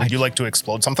with it. Would you like to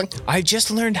explode something? I just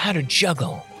learned how to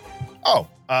juggle. Oh,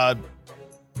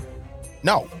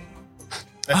 no.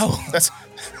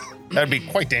 That'd be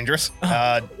quite dangerous.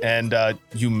 And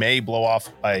you may blow off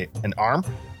an arm,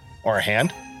 or a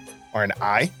hand, or an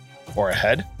eye, or a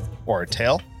head, or a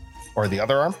tail, or the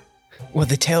other arm. Well,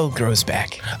 the tail grows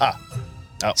back.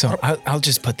 Oh. So I'll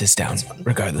just put this down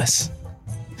regardless.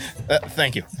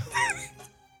 Thank you.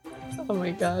 Oh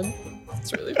my god.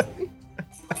 It's really funny.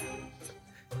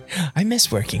 I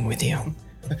miss working with you.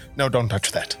 No, don't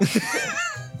touch that.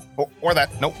 or that.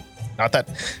 Nope, not that.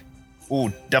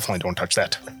 Ooh, definitely don't touch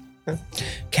that.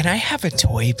 Can I have a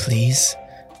toy, please?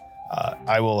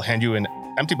 I will hand you an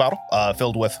empty bottle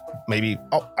filled with maybe,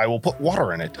 I will put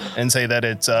water in it and say that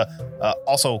it's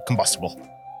also combustible.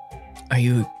 Are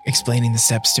you explaining the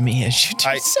steps to me as you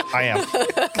do so? I am.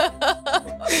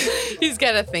 He's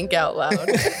got to think out loud.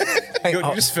 You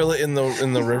just fill it in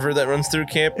the river that runs through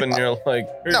camp, and you're like,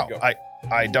 here No, you go.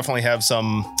 I definitely have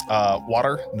some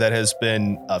water that has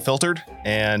been filtered,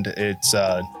 and it's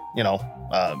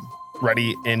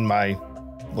ready in my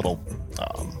little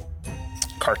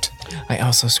cart. I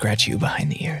also scratch you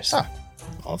behind the ears,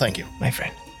 Oh, thank you. my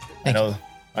friend. I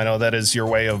know that is your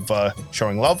way of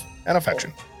showing love and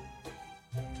affection.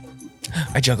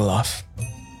 I juggle off.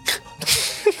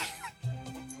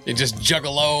 You just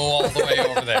juggalo all the way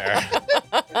over there.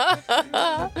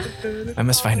 I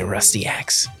must find a rusty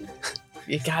axe.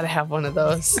 You got to have one of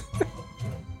those.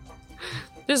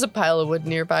 There's a pile of wood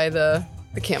nearby the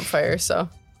campfire, so you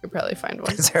could probably find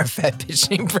one. Is there a fat bitch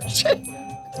named Bridget?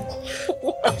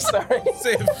 I'm sorry.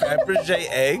 Say a Fabergé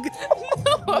egg?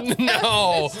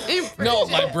 No,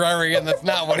 librarian, that's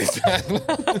not what he said. What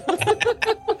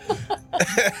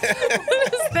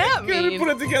does that Couldn't mean? put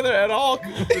it together at all.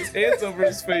 With his hands over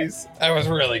his face. That was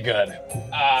really good.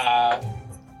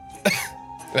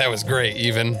 That was great,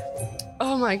 even.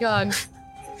 Oh my god.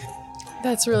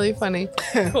 That's really funny.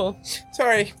 Cool.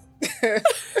 Sorry.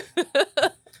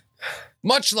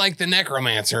 Much like the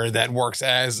necromancer that works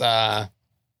as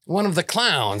one of the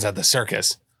clowns at the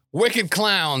circus. Wicked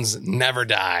clowns never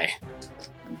die.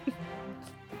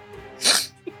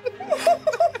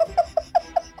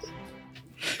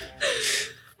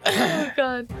 Oh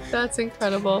god, that's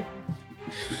incredible.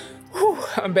 Whew,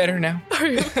 I'm better now. Are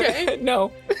you okay?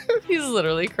 No. He's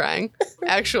literally crying.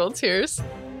 Actual tears.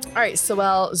 All right, so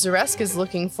while Zaresk is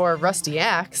looking for a rusty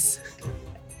axe,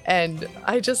 and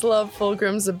I just love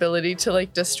Fulgrim's ability to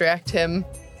like distract him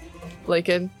like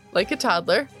a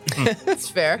toddler. It's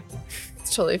fair.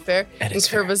 That's totally fair. And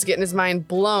Curva's getting his mind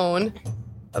blown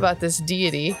about this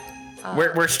deity.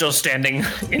 We're still standing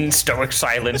in stoic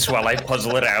silence while I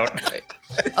puzzle it out. Right.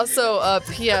 Also,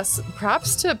 P.S.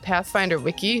 props to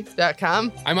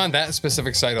PathfinderWiki.com. I'm on that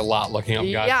specific site a lot looking up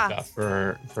God stuff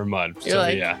for mud. You're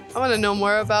like, I want to know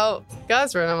more about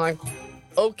Gosra. And I'm like,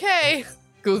 okay.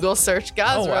 Google search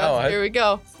Gosra. Oh, wow. Here we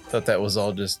go. Thought that was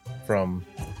all just from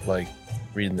like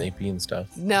reading the AP and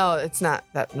stuff. No, it's not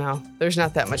that. No, there's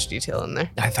not that much detail in there.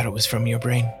 I thought it was from your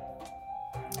brain.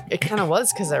 It kind of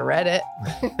was because I read it.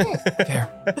 Fair.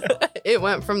 It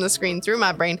went from the screen through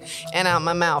my brain and out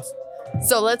my mouth.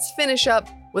 So let's finish up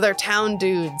with our town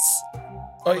dudes.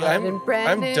 Oh yeah,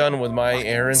 I'm done with my walking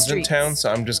errands in streets. town,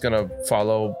 so I'm just gonna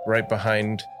follow right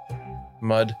behind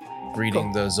Mud,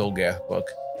 reading the Zolgath book.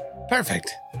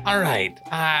 Perfect. All right.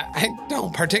 I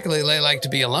don't particularly like to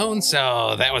be alone,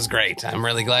 so that was great. I'm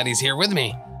really glad he's here with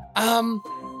me.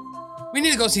 We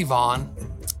need to go see Vaughn.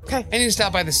 Okay. I need to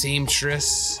stop by the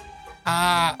seamstress,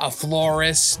 a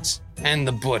florist, and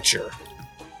the butcher.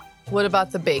 What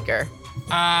about the baker?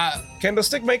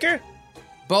 Candlestick maker?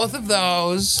 Both of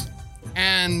those,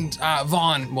 and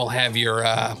Vaughn will have your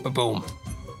baboom.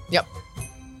 Yep.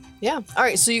 Yeah. All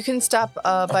right. So you can stop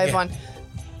by yeah. Vaughn.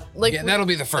 Like Yeah, that'll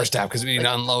be the first stop because we need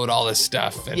to unload all this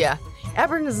stuff. And yeah.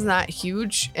 Aberrin is not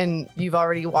huge, and you've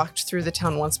already walked through the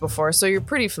town once before, so you're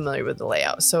pretty familiar with the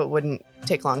layout, so it wouldn't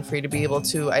take long for you to be able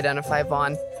to identify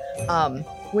Vaughn.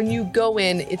 When you go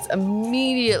in, it's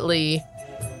immediately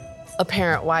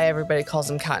apparent why everybody calls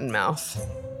him Cottonmouth.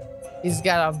 He's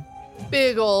got a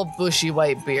big old bushy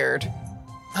white beard.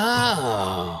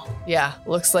 Oh. Yeah,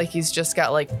 looks like he's just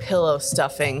got like pillow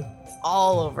stuffing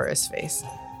all over his face.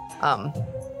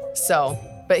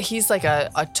 But he's like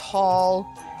a tall,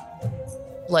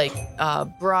 like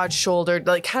broad-shouldered,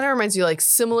 like kind of reminds you like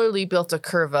similarly built to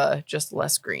Curva, just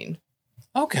less green.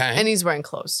 Okay. And he's wearing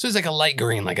clothes. So it's like a light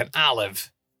green, like an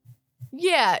olive.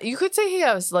 Yeah, you could say he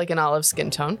has like an olive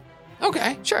skin tone.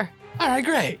 Okay. Sure. All right,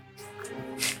 great.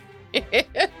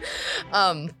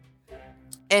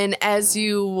 And as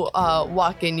you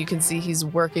walk in, you can see he's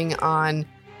working on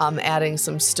adding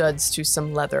some studs to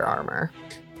some leather armor.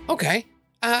 Okay.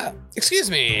 Excuse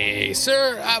me,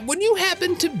 sir. Would you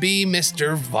happen to be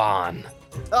Mr. Vaughn?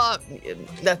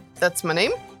 That's my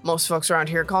name. Most folks around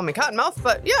here call me Cottonmouth,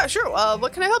 but yeah, sure.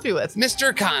 What can I help you with?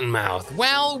 Mr. Cottonmouth.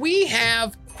 Well, we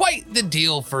have quite the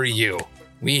deal for you.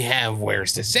 We have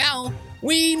wares to sell.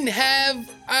 We have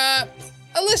a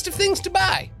list of things to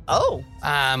buy. Oh.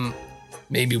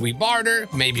 Maybe we barter,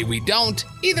 maybe we don't.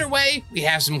 Either way, we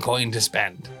have some coin to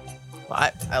spend. Well,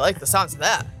 I like the sounds of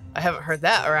that. I haven't heard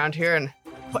that around here in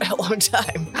quite a long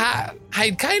time.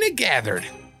 I'd kind of gathered.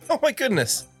 Oh my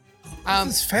goodness.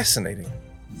 This is fascinating.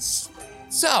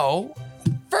 So,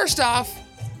 first off,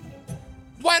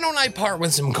 why don't I part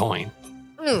with some coin?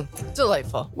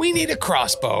 Delightful. We need a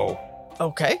crossbow.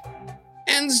 Okay.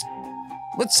 And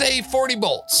let's say 40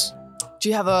 bolts. Do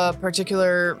you have a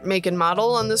particular make and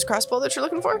model on this crossbow that you're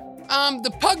looking for?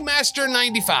 The Pugmaster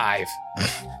 95.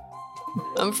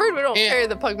 I'm afraid we don't carry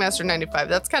the Pugmaster 95.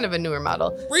 That's kind of a newer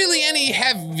model. Really any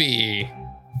heavy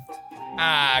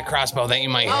crossbow that you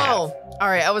might have? Oh, all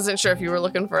right. I wasn't sure if you were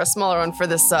looking for a smaller one for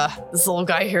this little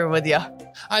guy here with you.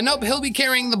 Nope, he'll be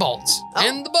carrying the bolts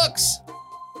and the books.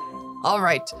 All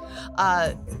right.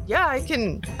 Yeah, I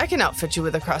can outfit you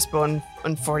with a crossbow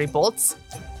and 40 bolts.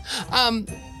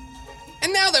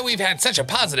 And now that we've had such a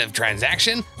positive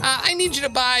transaction, I need you to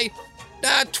buy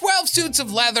 12 suits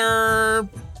of leather,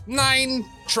 9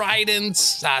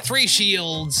 tridents, 3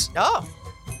 shields. Oh.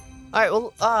 All right.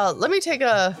 Well, let me take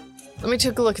a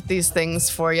look at these things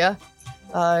for you,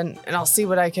 and I'll see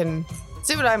what I can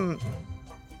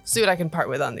part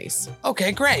with on these.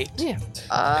 Okay, great. Yeah.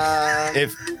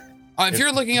 If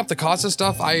you're looking up the cost of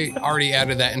stuff, I already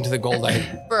added that into the gold I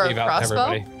For a gave out to crossbow?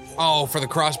 everybody. Oh, for the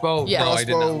crossbow? Yeah. No, I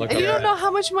did not look And up you don't that. know how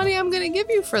much money I'm gonna give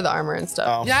you for the armor and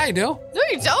stuff. Yeah, I do. No,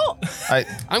 you don't.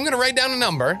 I'm gonna write down a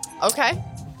number Okay.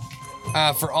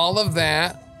 for all of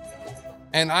that,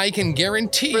 and I can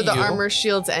guarantee For the you armor,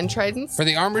 shields, and tridents. for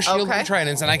the armor, shield, Okay. and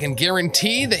tridents, and I can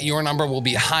guarantee that your number will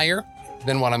be higher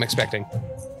than what I'm expecting.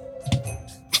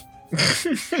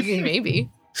 Maybe.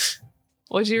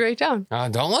 What'd you write down?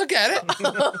 Don't look at it.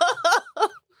 All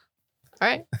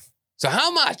right. So how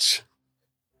much?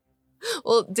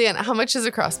 Well, Dan, how much is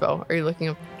a crossbow? Are you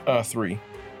looking up 3.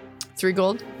 3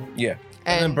 gold? Yeah.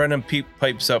 And then Brennan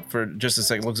pipes up for just a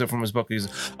second, looks up from his book. He's,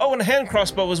 oh, and a hand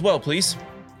crossbow as well, please.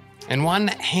 And 1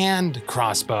 hand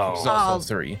crossbow. It's also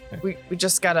 3. We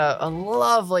just got a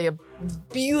lovely, a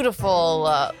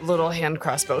beautiful little hand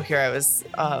crossbow here. I was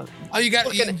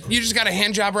You just got a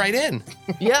hand job right in.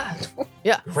 yeah.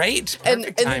 Yeah. Great. And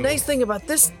Perfect the timing. nice thing about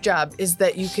this job is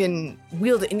that you can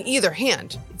wield it in either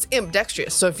hand. It's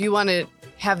ambidextrous. So if you want to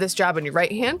have this job in your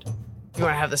right hand, you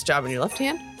want to have this job in your left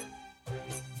hand,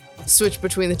 switch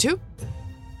between the two.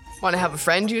 Want to have a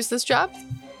friend use this job?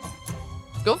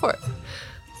 Go for it.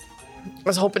 I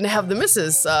was hoping to have the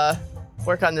missus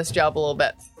work on this job a little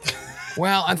bit.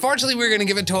 Well, unfortunately, we're going to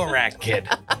give it to a rat kid.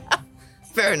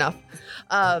 Fair enough.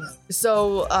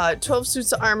 So 12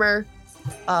 suits of armor.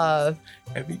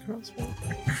 Heavy crossbow.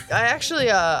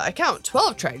 I count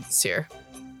 12 tridents here.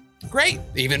 Great.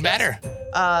 Even better.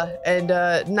 And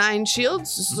 9 shields,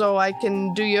 so I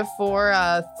can do you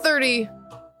for 30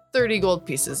 gold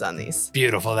pieces on these.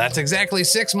 Beautiful. That's exactly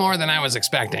 6 more than I was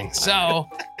expecting. So,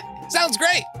 sounds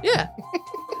great. Yeah.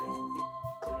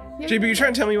 JB, you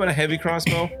trying to tell me you want a heavy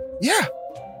crossbow? Yeah.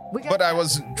 We got But I that.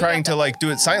 was trying to like do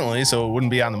it silently so it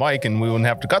wouldn't be on the mic and we wouldn't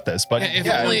have to cut this. But If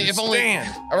yeah, only. Stand.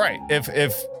 all right.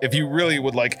 If you really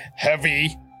would like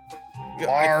heavy, I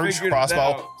large figured it crossbow,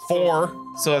 out. 4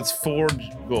 So it's 4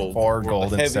 gold. 4 for gold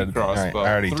the heavy instead of- all right, crossbow.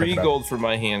 I already took 3 it up. gold for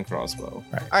my hand crossbow.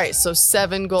 All right, so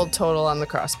 7 gold total on the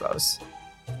crossbows.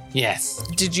 Yes.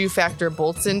 Did you factor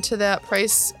bolts into that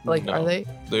price? Like, No. are they?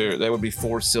 That would be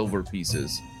 4 silver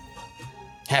pieces.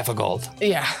 Half a gold.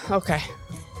 Yeah. Okay.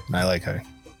 And I like how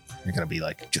you're gonna be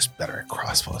like just better at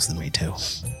crossbows than me too.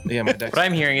 Yeah, my dex. What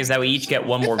I'm hearing is that we each get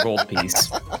 1 more gold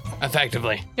piece.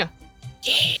 Effectively.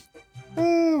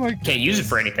 Oh my Can't use it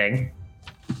for anything.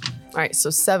 All right, so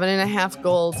 7.5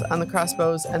 gold on the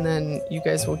crossbows, and then you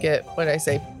guys will get, what did I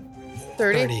say,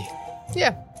 30?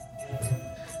 Yeah.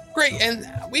 Great. And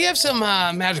we have some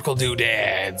magical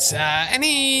doodads.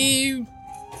 Any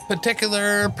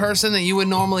particular person that you would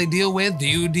normally deal with? Do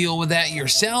you deal with that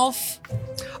yourself?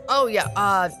 Oh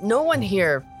yeah. No one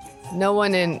here, no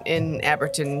one in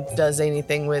Aberton does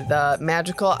anything with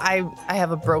magical. I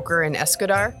have a broker in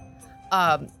Escadar.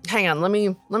 Hang on, let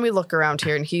me look around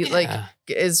here, and he like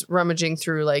is rummaging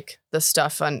through like the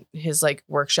stuff on his like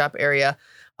workshop area.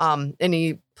 And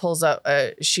he pulls out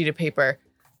a sheet of paper,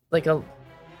 like a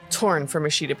torn from a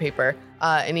sheet of paper,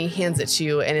 and he hands it to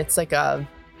you, and it's like an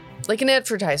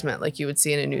advertisement like you would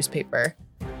see in a newspaper.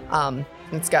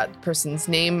 It's got the person's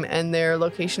name and their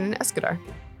location in Escadar.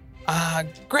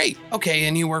 Great. Okay,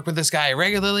 and you work with this guy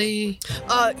regularly?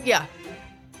 Yeah.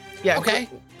 Okay.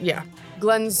 Yeah.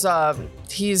 Glenn's,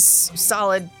 he's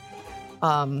solid.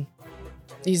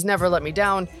 He's never let me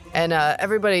down. And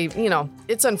everybody,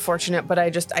 it's unfortunate, but I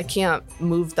can't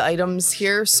move the items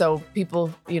here. So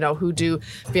people, who do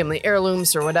family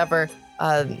heirlooms or whatever,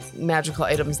 magical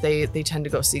items, they tend to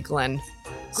go see Glenn.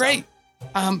 Great.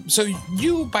 So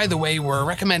you, by the way, were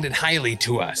recommended highly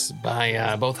to us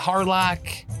by both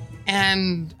Harlock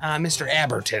and Mr.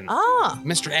 Aberton. Ah.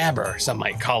 Mr. Aber, some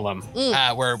might call him.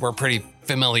 We're pretty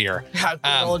familiar. How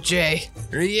good old Jay.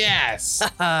 Yes.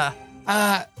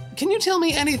 Can you tell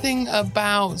me anything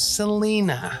about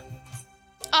Selena?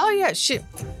 Oh yeah, she's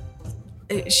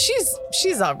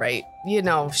all right.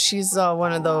 She's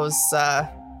one of those.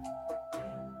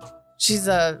 She's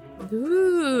a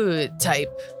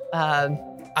type.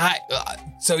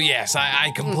 So yes,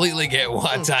 I completely get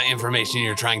what information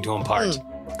you're trying to impart.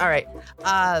 All right.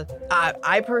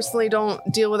 I personally don't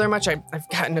deal with her much. I've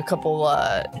gotten a couple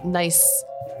nice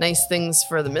things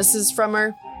for the missus from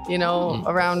her.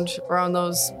 Around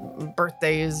those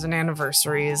birthdays and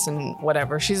anniversaries and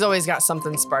whatever. She's always got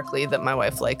something sparkly that my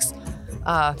wife likes.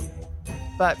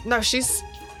 But no, she's,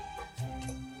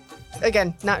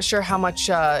 again, not sure how much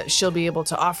she'll be able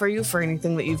to offer you for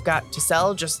anything that you've got to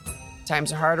sell. Just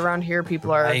times are hard around here.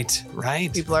 People are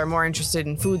right. People are more interested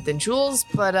in food than jewels.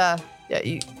 But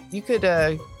yeah, you could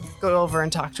go over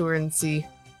and talk to her and see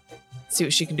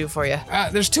what she can do for you.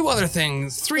 There's 3 other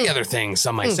things,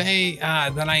 some might say,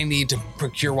 that I need to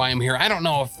procure while I'm here. I don't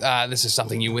know if this is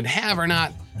something you would have or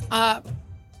not.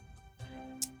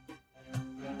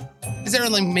 Is there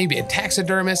like maybe a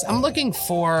taxidermist? I'm looking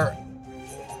for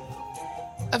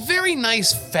a very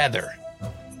nice feather.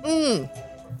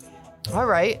 All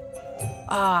right.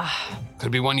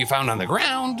 Could be one you found on the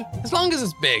ground, as long as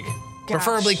it's big,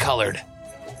 preferably colored.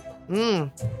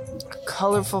 A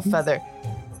colorful feather.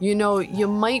 You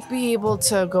might be able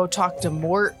to go talk to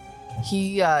Mort.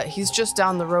 He's just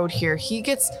down the road here. He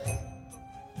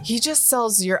just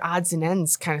sells your odds and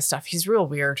ends kind of stuff. He's real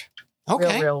weird.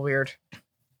 Okay. Real weird.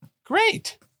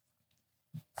 Great.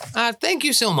 Thank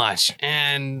you so much.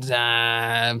 And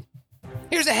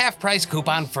here's a half price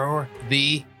coupon for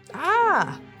the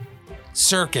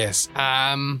circus.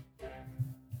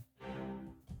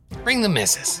 Bring the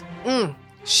missus.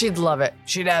 She'd love it.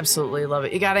 She'd absolutely love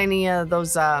it. You got any of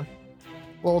those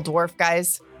little dwarf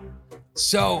guys?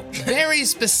 So, very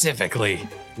specifically,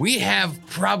 we have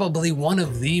probably one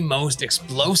of the most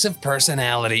explosive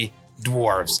personality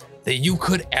dwarves that you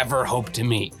could ever hope to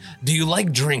meet. Do you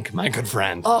like drink, my good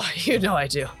friend? Oh, you know I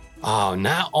do. Oh,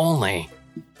 not only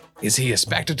is he a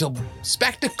spectacle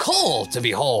to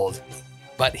behold,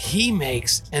 but he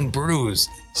makes and brews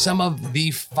some of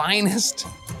the finest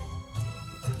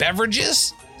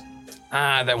beverages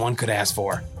that one could ask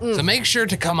for. So make sure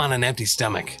to come on an empty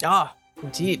stomach. Ah,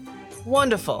 indeed.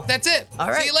 Wonderful. That's it. All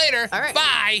right. See you later. All right.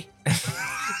 Bye.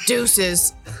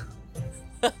 Deuces.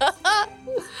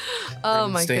 Oh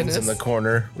my Stains goodness. in the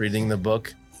corner reading the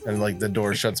book, and like the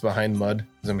door shuts behind Mud,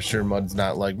 because I'm sure Mud's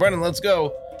not like, Brennan, let's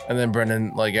go. And then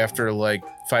Brennan, like after like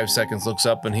 5 seconds, looks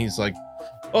up and he's like,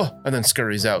 oh, and then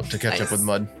scurries out to catch up with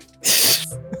Mud.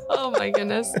 Oh my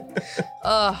goodness.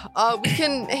 We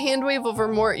can hand wave over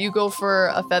Mort. You go for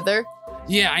a feather.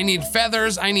 Yeah, I need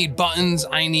feathers, I need buttons,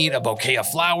 I need a bouquet of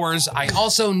flowers. I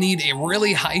also need a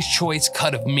really high choice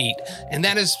cut of meat, and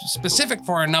that is specific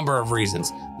for a number of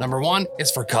reasons. Number one is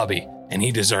for Cubby, and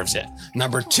he deserves it.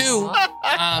 Number two,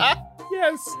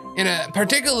 Yes. in a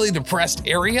particularly depressed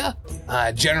area,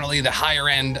 generally the higher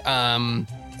end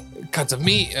cuts of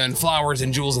meat and flowers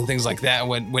and jewels and things like that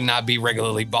would not be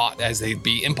regularly bought, as they'd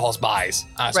be impulse buys.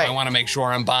 So Right. I want to make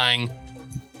sure I'm buying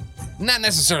not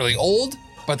necessarily old,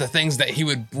 but the things that he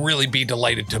would really be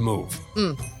delighted to move,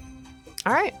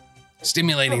 All right.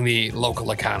 stimulating the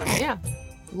local economy. Yeah.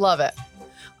 Love it.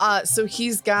 So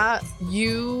he's got,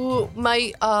 you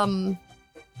might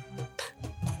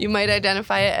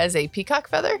identify it as a peacock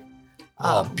feather.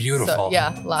 Oh, beautiful. So,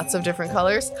 yeah, lots of different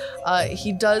colors.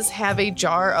 He does have a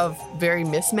jar of very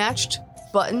mismatched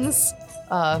buttons.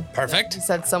 Perfect. He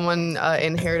said someone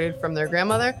inherited from their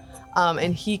grandmother.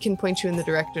 And he can point you in the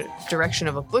direction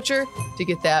of a butcher to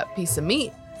get that piece of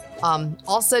meat.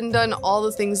 All said and done, all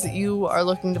the things that you are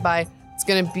looking to buy, it's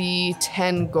going to be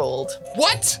 10 gold.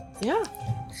 What? Yeah.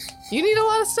 You need a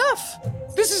lot of stuff.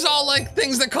 This is all like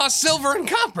things that cost silver and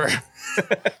copper.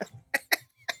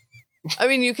 I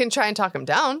mean, you can try and talk him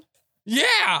down. Yeah,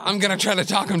 I'm going to try to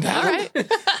talk him down. All right.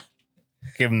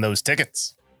 Give him those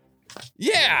tickets.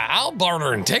 Yeah, I'll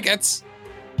barter in tickets.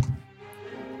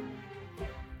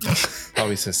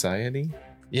 Probably society.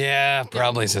 Yeah,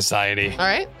 probably society. All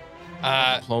right.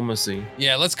 Diplomacy.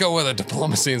 Yeah, let's go with a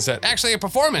diplomacy instead. Actually, a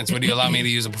performance. Would you allow me to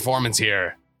use a performance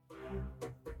here?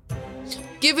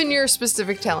 Given your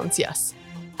specific talents, yes.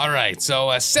 All right,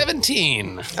 so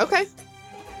 17. Okay.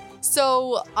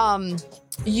 So,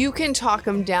 you can talk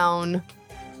him down.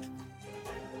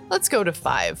 Let's go to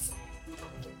 5.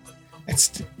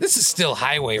 This is still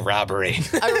highway robbery.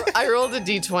 I rolled a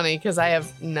d20 because I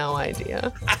have no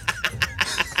idea.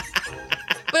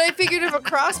 But I figured if a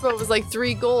crossbow was like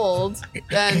 3 gold,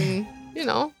 then, you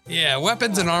know. Yeah,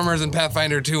 weapons and armors in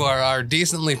Pathfinder 2 are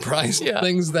decently priced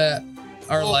things that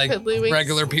are Little like piddlywinks.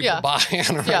 regular people buy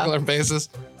on a regular basis.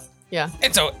 Yeah.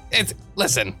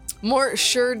 Listen. Mort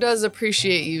sure does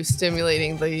appreciate you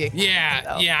stimulating the.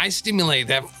 Yeah, I stimulate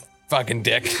that fucking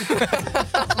dick.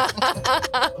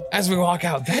 As we walk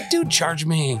out, that dude charged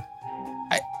me.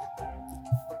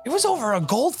 It was over a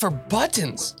gold for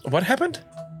buttons. What happened?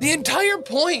 The entire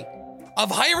point of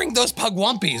hiring those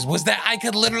pugwumpies was that I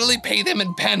could literally pay them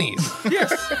in pennies.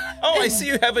 Yes. Oh, I see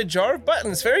you have a jar of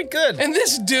buttons. Very good. And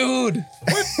this dude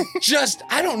just,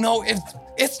 I don't know if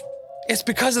it's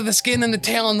because of the skin and the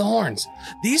tail and the horns.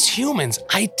 These humans,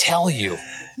 I tell you,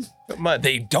 Mud.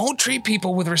 they don't treat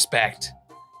people with respect.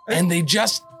 And they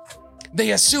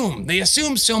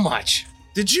assume so much.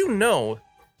 Did you know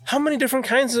how many different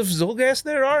kinds of Zolgas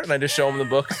there are? And I just show him the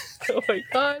book. Oh my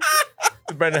god.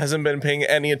 Brendan hasn't been paying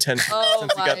any attention Oh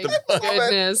since he got my the book.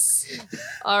 goodness.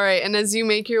 All right, and as you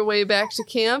make your way back to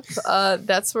camp,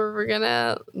 that's where we're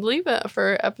gonna leave it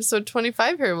for episode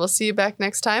 25 here. We'll see you back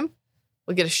next time.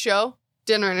 We'll get a show,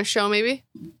 dinner and a show maybe.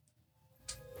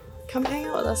 Come hang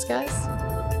out with us, guys.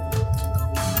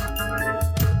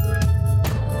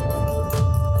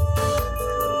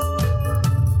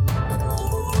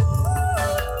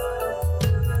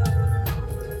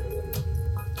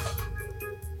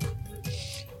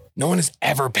 No one has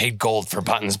ever paid gold for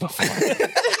buttons before.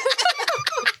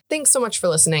 Thanks so much for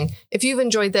listening. If you've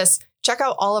enjoyed this, check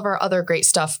out all of our other great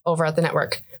stuff over at the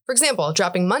network. For example,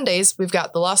 dropping Mondays, we've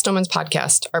got the Lost Omens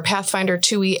podcast, our Pathfinder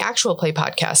 2e actual play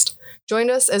podcast. Join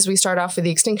us as we start off with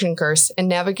the Extinction Curse and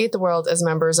navigate the world as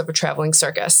members of a traveling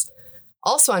circus.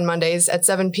 Also on Mondays at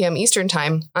 7 p.m. Eastern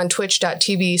Time on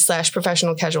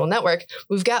twitch.tv/Professional Casual Network,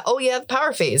 we've got the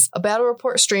Power Phase, a battle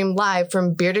report stream live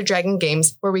from Bearded Dragon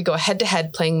Games where we go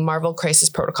head-to-head playing Marvel Crisis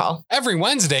Protocol. Every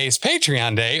Wednesday is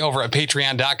Patreon Day over at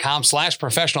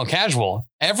patreon.com/Professional Casual.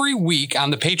 Every week on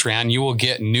the Patreon, you will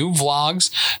get new vlogs,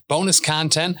 bonus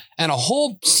content, and a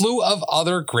whole slew of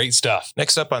other great stuff.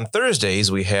 Next up on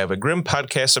Thursdays, we have a Grim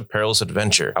Podcast of Perilous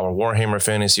Adventure, our Warhammer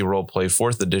Fantasy Roleplay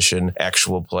 4th Edition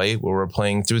actual play, where we're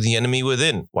playing through The Enemy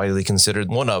Within, widely considered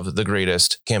one of the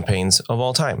greatest campaigns of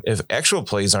all time. If actual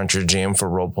plays aren't your jam for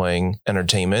role-playing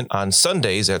entertainment, on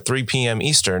Sundays at 3 p.m.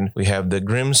 Eastern, we have the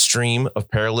Grim Stream of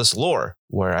Perilous Lore,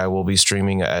 where I will be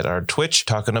streaming at our Twitch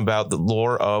talking about the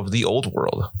lore of the old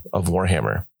world of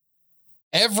Warhammer.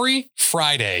 Every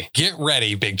Friday, get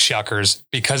ready, big chuckers,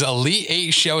 because Elite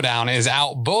 8 Showdown is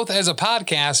out both as a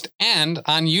podcast and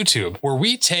on YouTube, where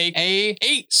we take a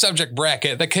 8 subject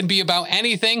bracket that can be about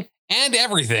anything and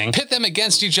everything, pit them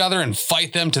against each other and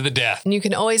fight them to the death. And you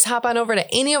can always hop on over to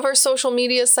any of our social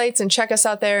media sites and check us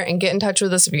out there and get in touch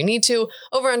with us if you need to.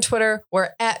 Over on Twitter,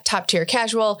 we're at Top Tier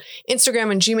Casual. Instagram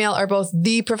and Gmail are both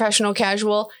The Professional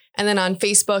Casual. And then on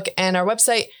Facebook and our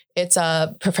website, it's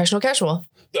Professional Casual.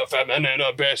 The feminine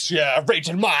abyss, yeah,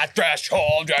 reaching my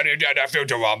threshold, and the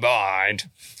future of mind.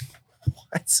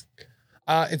 What?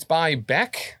 It's by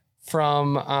Beck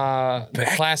from the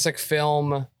classic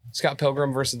film Scott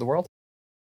Pilgrim versus the World.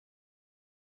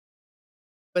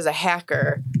 Was a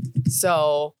hacker.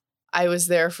 So I was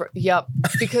there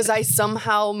because I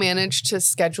somehow managed to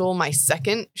schedule my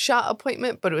second shot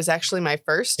appointment, but it was actually my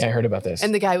first. Yeah, I heard about this.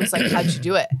 And the guy was like, how'd you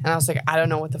do it? And I was like, I don't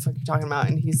know what the fuck you're talking about.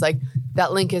 And he's like,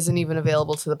 that link isn't even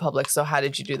available to the public. So how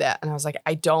did you do that? And I was like,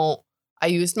 I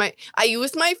used my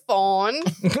phone and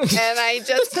I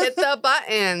just hit the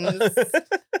buttons.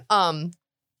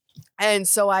 And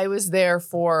so I was there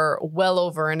for well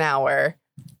over an hour.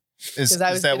 Is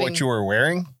that what you were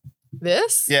wearing?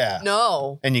 This? Yeah.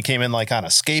 No. And you came in like on a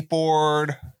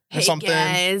skateboard or something?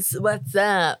 Guys, what's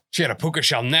up? She had a puka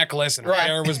shell necklace and her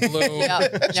hair was blue.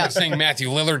 Yep. She was saying Matthew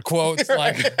Lillard quotes.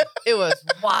 Like It was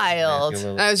wild. Matthew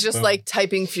Lillard. And I was just like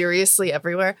typing furiously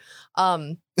everywhere.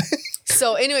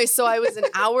 So anyway, so I was an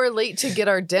hour late to get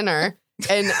our dinner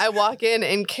and I walk in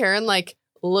and Karen like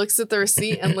looks at the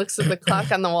receipt and looks at the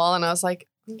clock on the wall and I was like,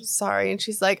 I'm sorry. And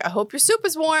she's like, I hope your soup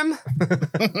is warm.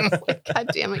 Like, God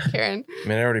damn it, Karen. I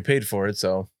mean, I already paid for it,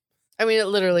 so. I mean, it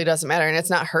literally doesn't matter. And it's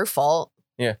not her fault.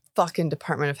 Yeah. Fucking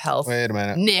Department of Health. Wait a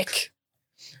minute. Nick.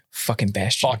 Fucking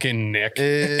Bastion. fucking Nick.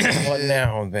 What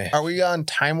now, man? Are we on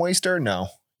Time Waster? No.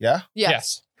 Yeah?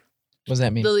 Yes. What does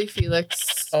that mean? Lily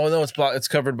Felix. Oh, no, it's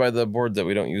covered by the board that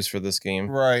we don't use for this game.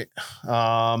 Right.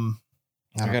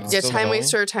 I don't got know. it. Yeah, Still Time going?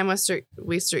 Waster or Time Waster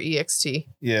EXT.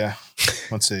 Yeah.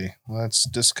 Let's see. Let's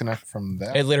disconnect from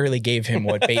that. It literally gave him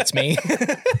what baits me.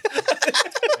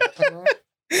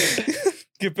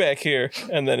 Get back here.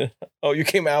 And then, you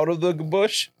came out of the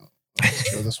bush?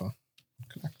 Let's try this one.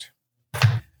 Connect.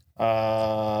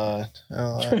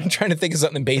 I'm trying to think of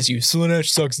something that baits you. Slanesh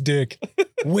sucks dick.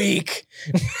 Weak.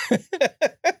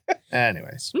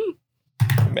 Anyways.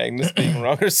 Magnus being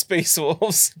wrong or Space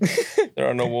Wolves. There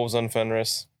are no wolves on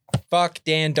Fenris. Fuck,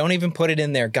 Dan. Don't even put it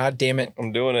in there. God damn it.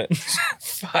 I'm doing it.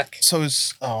 Fuck. So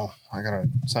I gotta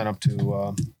sign up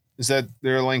to is that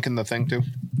there a link in the thing too?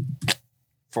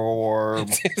 For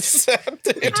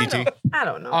ATT? I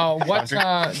don't know. What,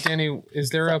 Danny, is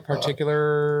there a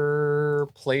particular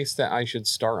place that I should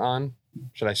start on?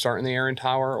 Should I start in the Aaron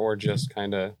Tower or just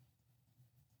kind of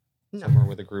somewhere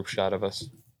with a group shot of us?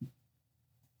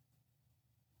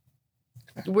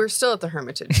 We're still at the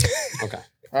Hermitage. Okay.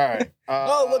 All right.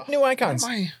 Oh, look, new icons.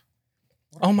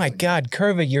 Oh my God,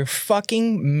 Curva, you're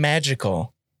fucking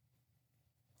magical.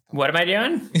 What am I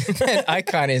doing? That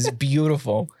icon is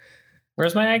beautiful.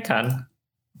 Where's my icon?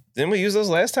 Didn't we use those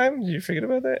last time? Did you forget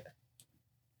about that?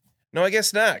 No, I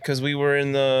guess not, because we were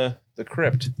in the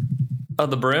crypt. Oh,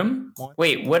 the broom?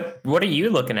 Wait, what are you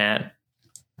looking at?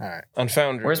 All right. On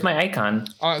Foundry. Where's my icon?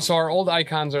 So our old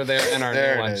icons are there and our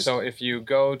There new it ones. is. So if you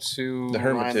go to The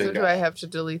Hermitage. So do I have to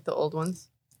delete the old ones?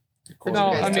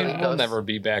 No, You guys I mean delete we'll those. never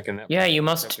be back in that. Yeah, you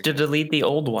must delete the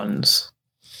old ones.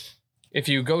 If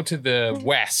you go to the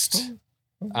west,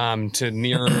 to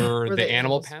near Where the the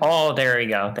animal animals- pen. Oh, there we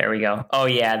go. There we go. Oh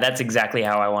yeah, that's exactly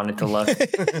how I want it to look.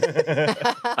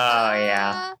 Oh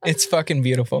yeah. It's fucking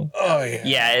beautiful. Oh, yeah.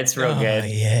 Yeah, it's real Oh, good.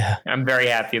 yeah. I'm very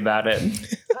happy about it.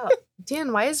 Oh,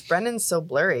 Dan, why is Brennan so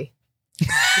blurry?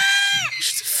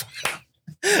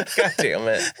 God damn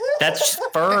it. That's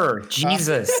fur.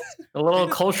 Jesus. A little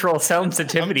cultural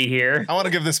sensitivity here. I want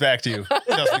to give this back to you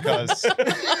just because.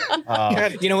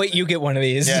 You know what? You get one of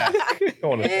these. Yeah.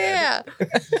 Yeah.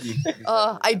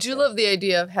 I do love the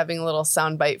idea of having a little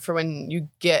sound bite for when you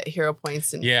get hero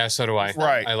points. And Yeah, so do I.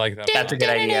 Right. I like that. That's a good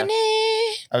idea.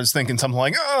 I was thinking something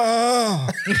like, oh.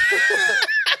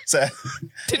 So,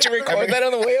 Did you record that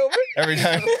on the way over? every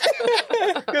time.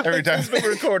 He's been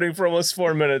recording for almost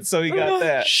 4 minutes, so he got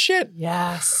that. Shit.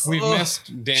 Yes. We've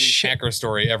missed Danny's hacker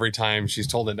story every time she's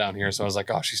told it down here. So I was like,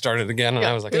 oh, she started again. And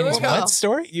I was like, Here we oh, go. What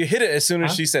story? You hit it as soon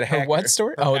as she said Her hacker. what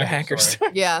story? Her Oh, the hacker hacker story.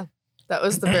 story. Yeah. That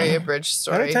was the very abridged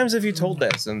How many story. times have you told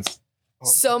that since?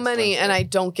 So many, and I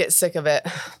don't get sick of it.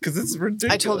 Because it's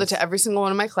ridiculous. I told it to every single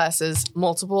one of my classes,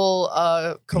 multiple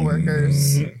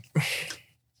coworkers.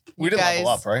 We didn't guys- level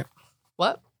up, right?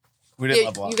 What? We didn't Yeah,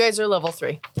 level up. you guys are level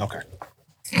 3. Okay.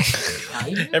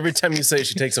 Every time you say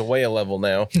she takes away a level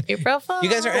now. April Fool. You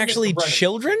guys are actually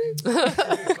children?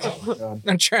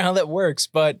 Not sure how that works,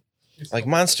 but Like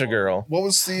Monster Girl. What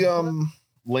was the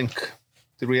link?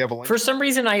 Did we have a link? For some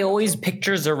reason, I always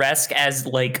picture Zaresk as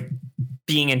like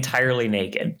being entirely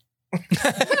naked.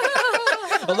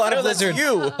 a lot of lizard,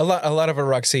 a lot of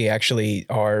Aruxi actually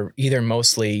are either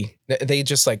mostly they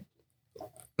just like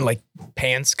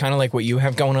pants, kind of like what you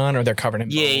have going on, or they're covered in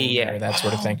bone Yeah. or that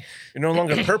sort of thing. You're no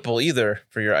longer purple either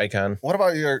for your icon. What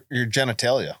about your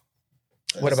genitalia?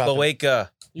 What about them? Loeka?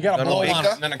 You got to Don't blow know. on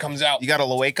it and then it comes out. You got a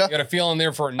loeka? You got to feel in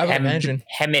there for I would imagine.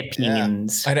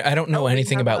 Hemipines. I don't know Oh, we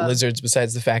anything have about a lizards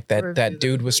besides the fact that review that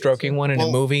dude was stroking one in a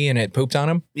Well- movie and it pooped on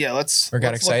him. Yeah, let's. Or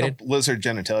got let's look excited? up lizard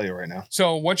genitalia right now.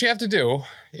 So what you have to do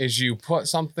is you put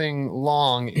something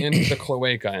long into the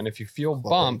cloaca, and if you feel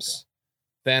bumps,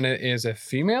 then it is a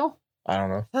female? I don't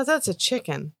know. I thought that's a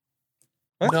chicken.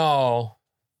 No.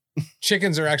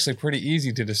 Chickens are actually pretty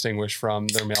easy to distinguish from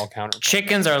their male counterparts.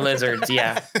 Chickens are lizards,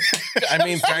 yeah. I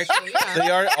mean, they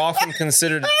are often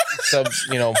considered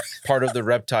part of the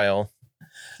reptile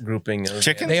grouping of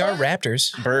Chicken? They are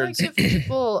raptors. birds. I give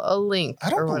people a link I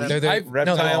don't or believe- whatever. They're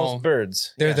Reptiles, no.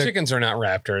 birds. They're Chickens are not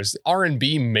raptors.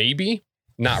 R&B maybe,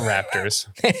 not raptors.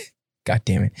 God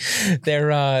damn it.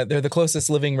 They're the closest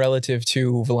living relative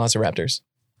to velociraptors.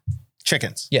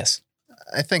 Chickens. Yes.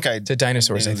 I think I. To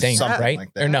dinosaurs, I Maybe think, something right?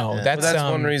 like that, Or no, yeah. that's, That's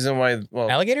one reason why. Well,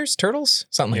 alligators, turtles,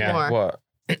 something like Yeah. that. More.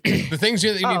 what? The things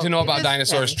you need to know it about is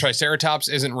dinosaurs, things. Triceratops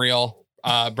isn't real.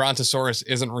 Brontosaurus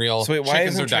isn't real. So wait, why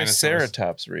Chickens isn't are dinosaurs.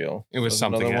 Triceratops real? It was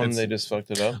something Another one. else. They just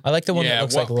fucked it up. I like the one that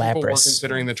looks like what people were lapras.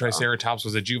 considering the Triceratops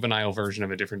was a juvenile version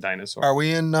of a different dinosaur. Are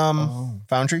we in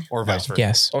Foundry? Or vice versa.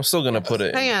 Yes, I'm still gonna put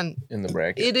it Hang on. in the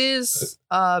bracket. It is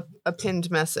a pinned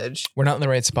message. we're not in the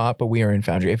right spot, but we are in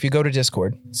Foundry. If you go to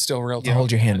Discord, Still real you talk.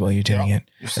 hold your hand while you're doing it,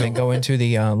 and then go into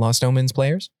the Lost Omens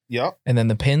players, Yep. and then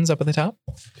the pins up at the top,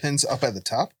 Pins up at the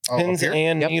top. Oh, Pins up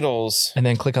here? and Yep. needles. and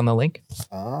then click on the link,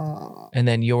 Ah. and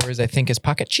then yours, I think, is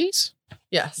Pocket Cheese,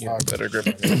 Yes. Yeah, better grip.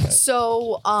 than that.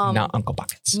 So, not Uncle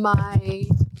Pockets. my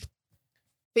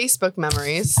Facebook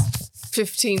memories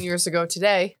 15 years ago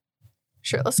today,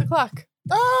 shirtless o'clock.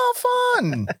 Oh,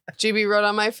 fun. GB wrote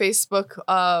on my Facebook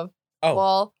Oh,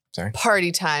 wall, sorry.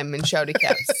 party time in shouty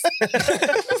caps.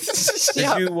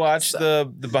 Did you watch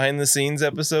the behind the scenes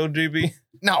episode, GB?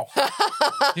 No.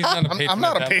 He's not a patron I'm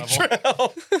not at a that level.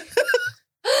 patron.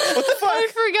 What the fuck? I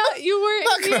forgot you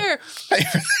weren't here. Pay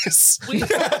for this. Why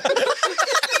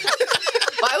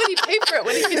would he pay for it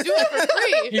when he can do it for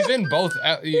free? He's in both.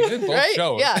 He's in both Right?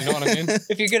 shows. Yeah. You know what I mean?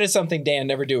 If you're good at something, Dan,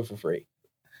 never do it for free.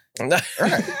 No,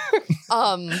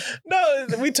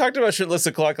 we talked about Shitless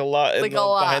O'Clock a lot in Like the a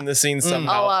lot. behind the scenes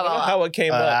somehow. A lot, I don't know a lot. how it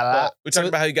came up. But we talked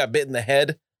about how you got bit in the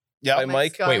head by Yep.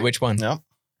 Mike. Scar. Wait, which one? Yep.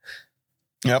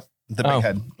 Yep. The big Oh.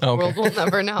 head. Oh, World okay. will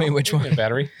never know. Wait, which Give me a one?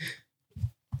 battery.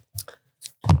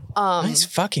 Nice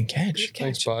fucking catch.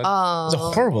 Thanks, bud. It was a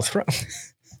horrible throw.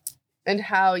 And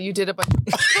how you did a bunch.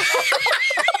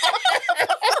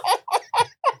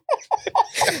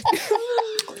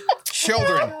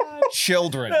 Children.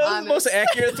 Children. That was the most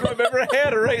accurate throw I've ever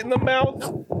had, right in the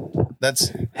mouth. That's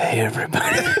Hey,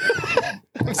 everybody.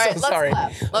 I'm All so right, let's sorry.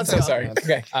 clap. I'm Let's so go. sorry.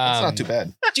 Okay. that's not too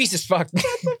bad. Jesus fuck.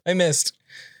 I missed.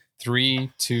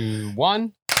 3, 2,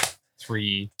 1.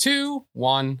 3, 2,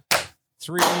 1.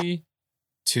 3,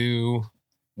 2,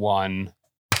 1.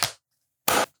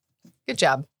 Good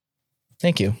job.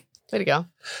 Thank you. Way to go.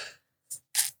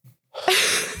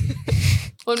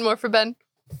 One more for Ben.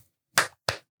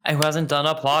 I wasn't done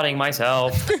applauding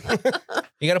myself.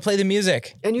 You got to play the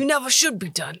music. And you never should be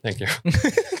done. Thank you.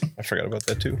 I forgot about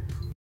that too.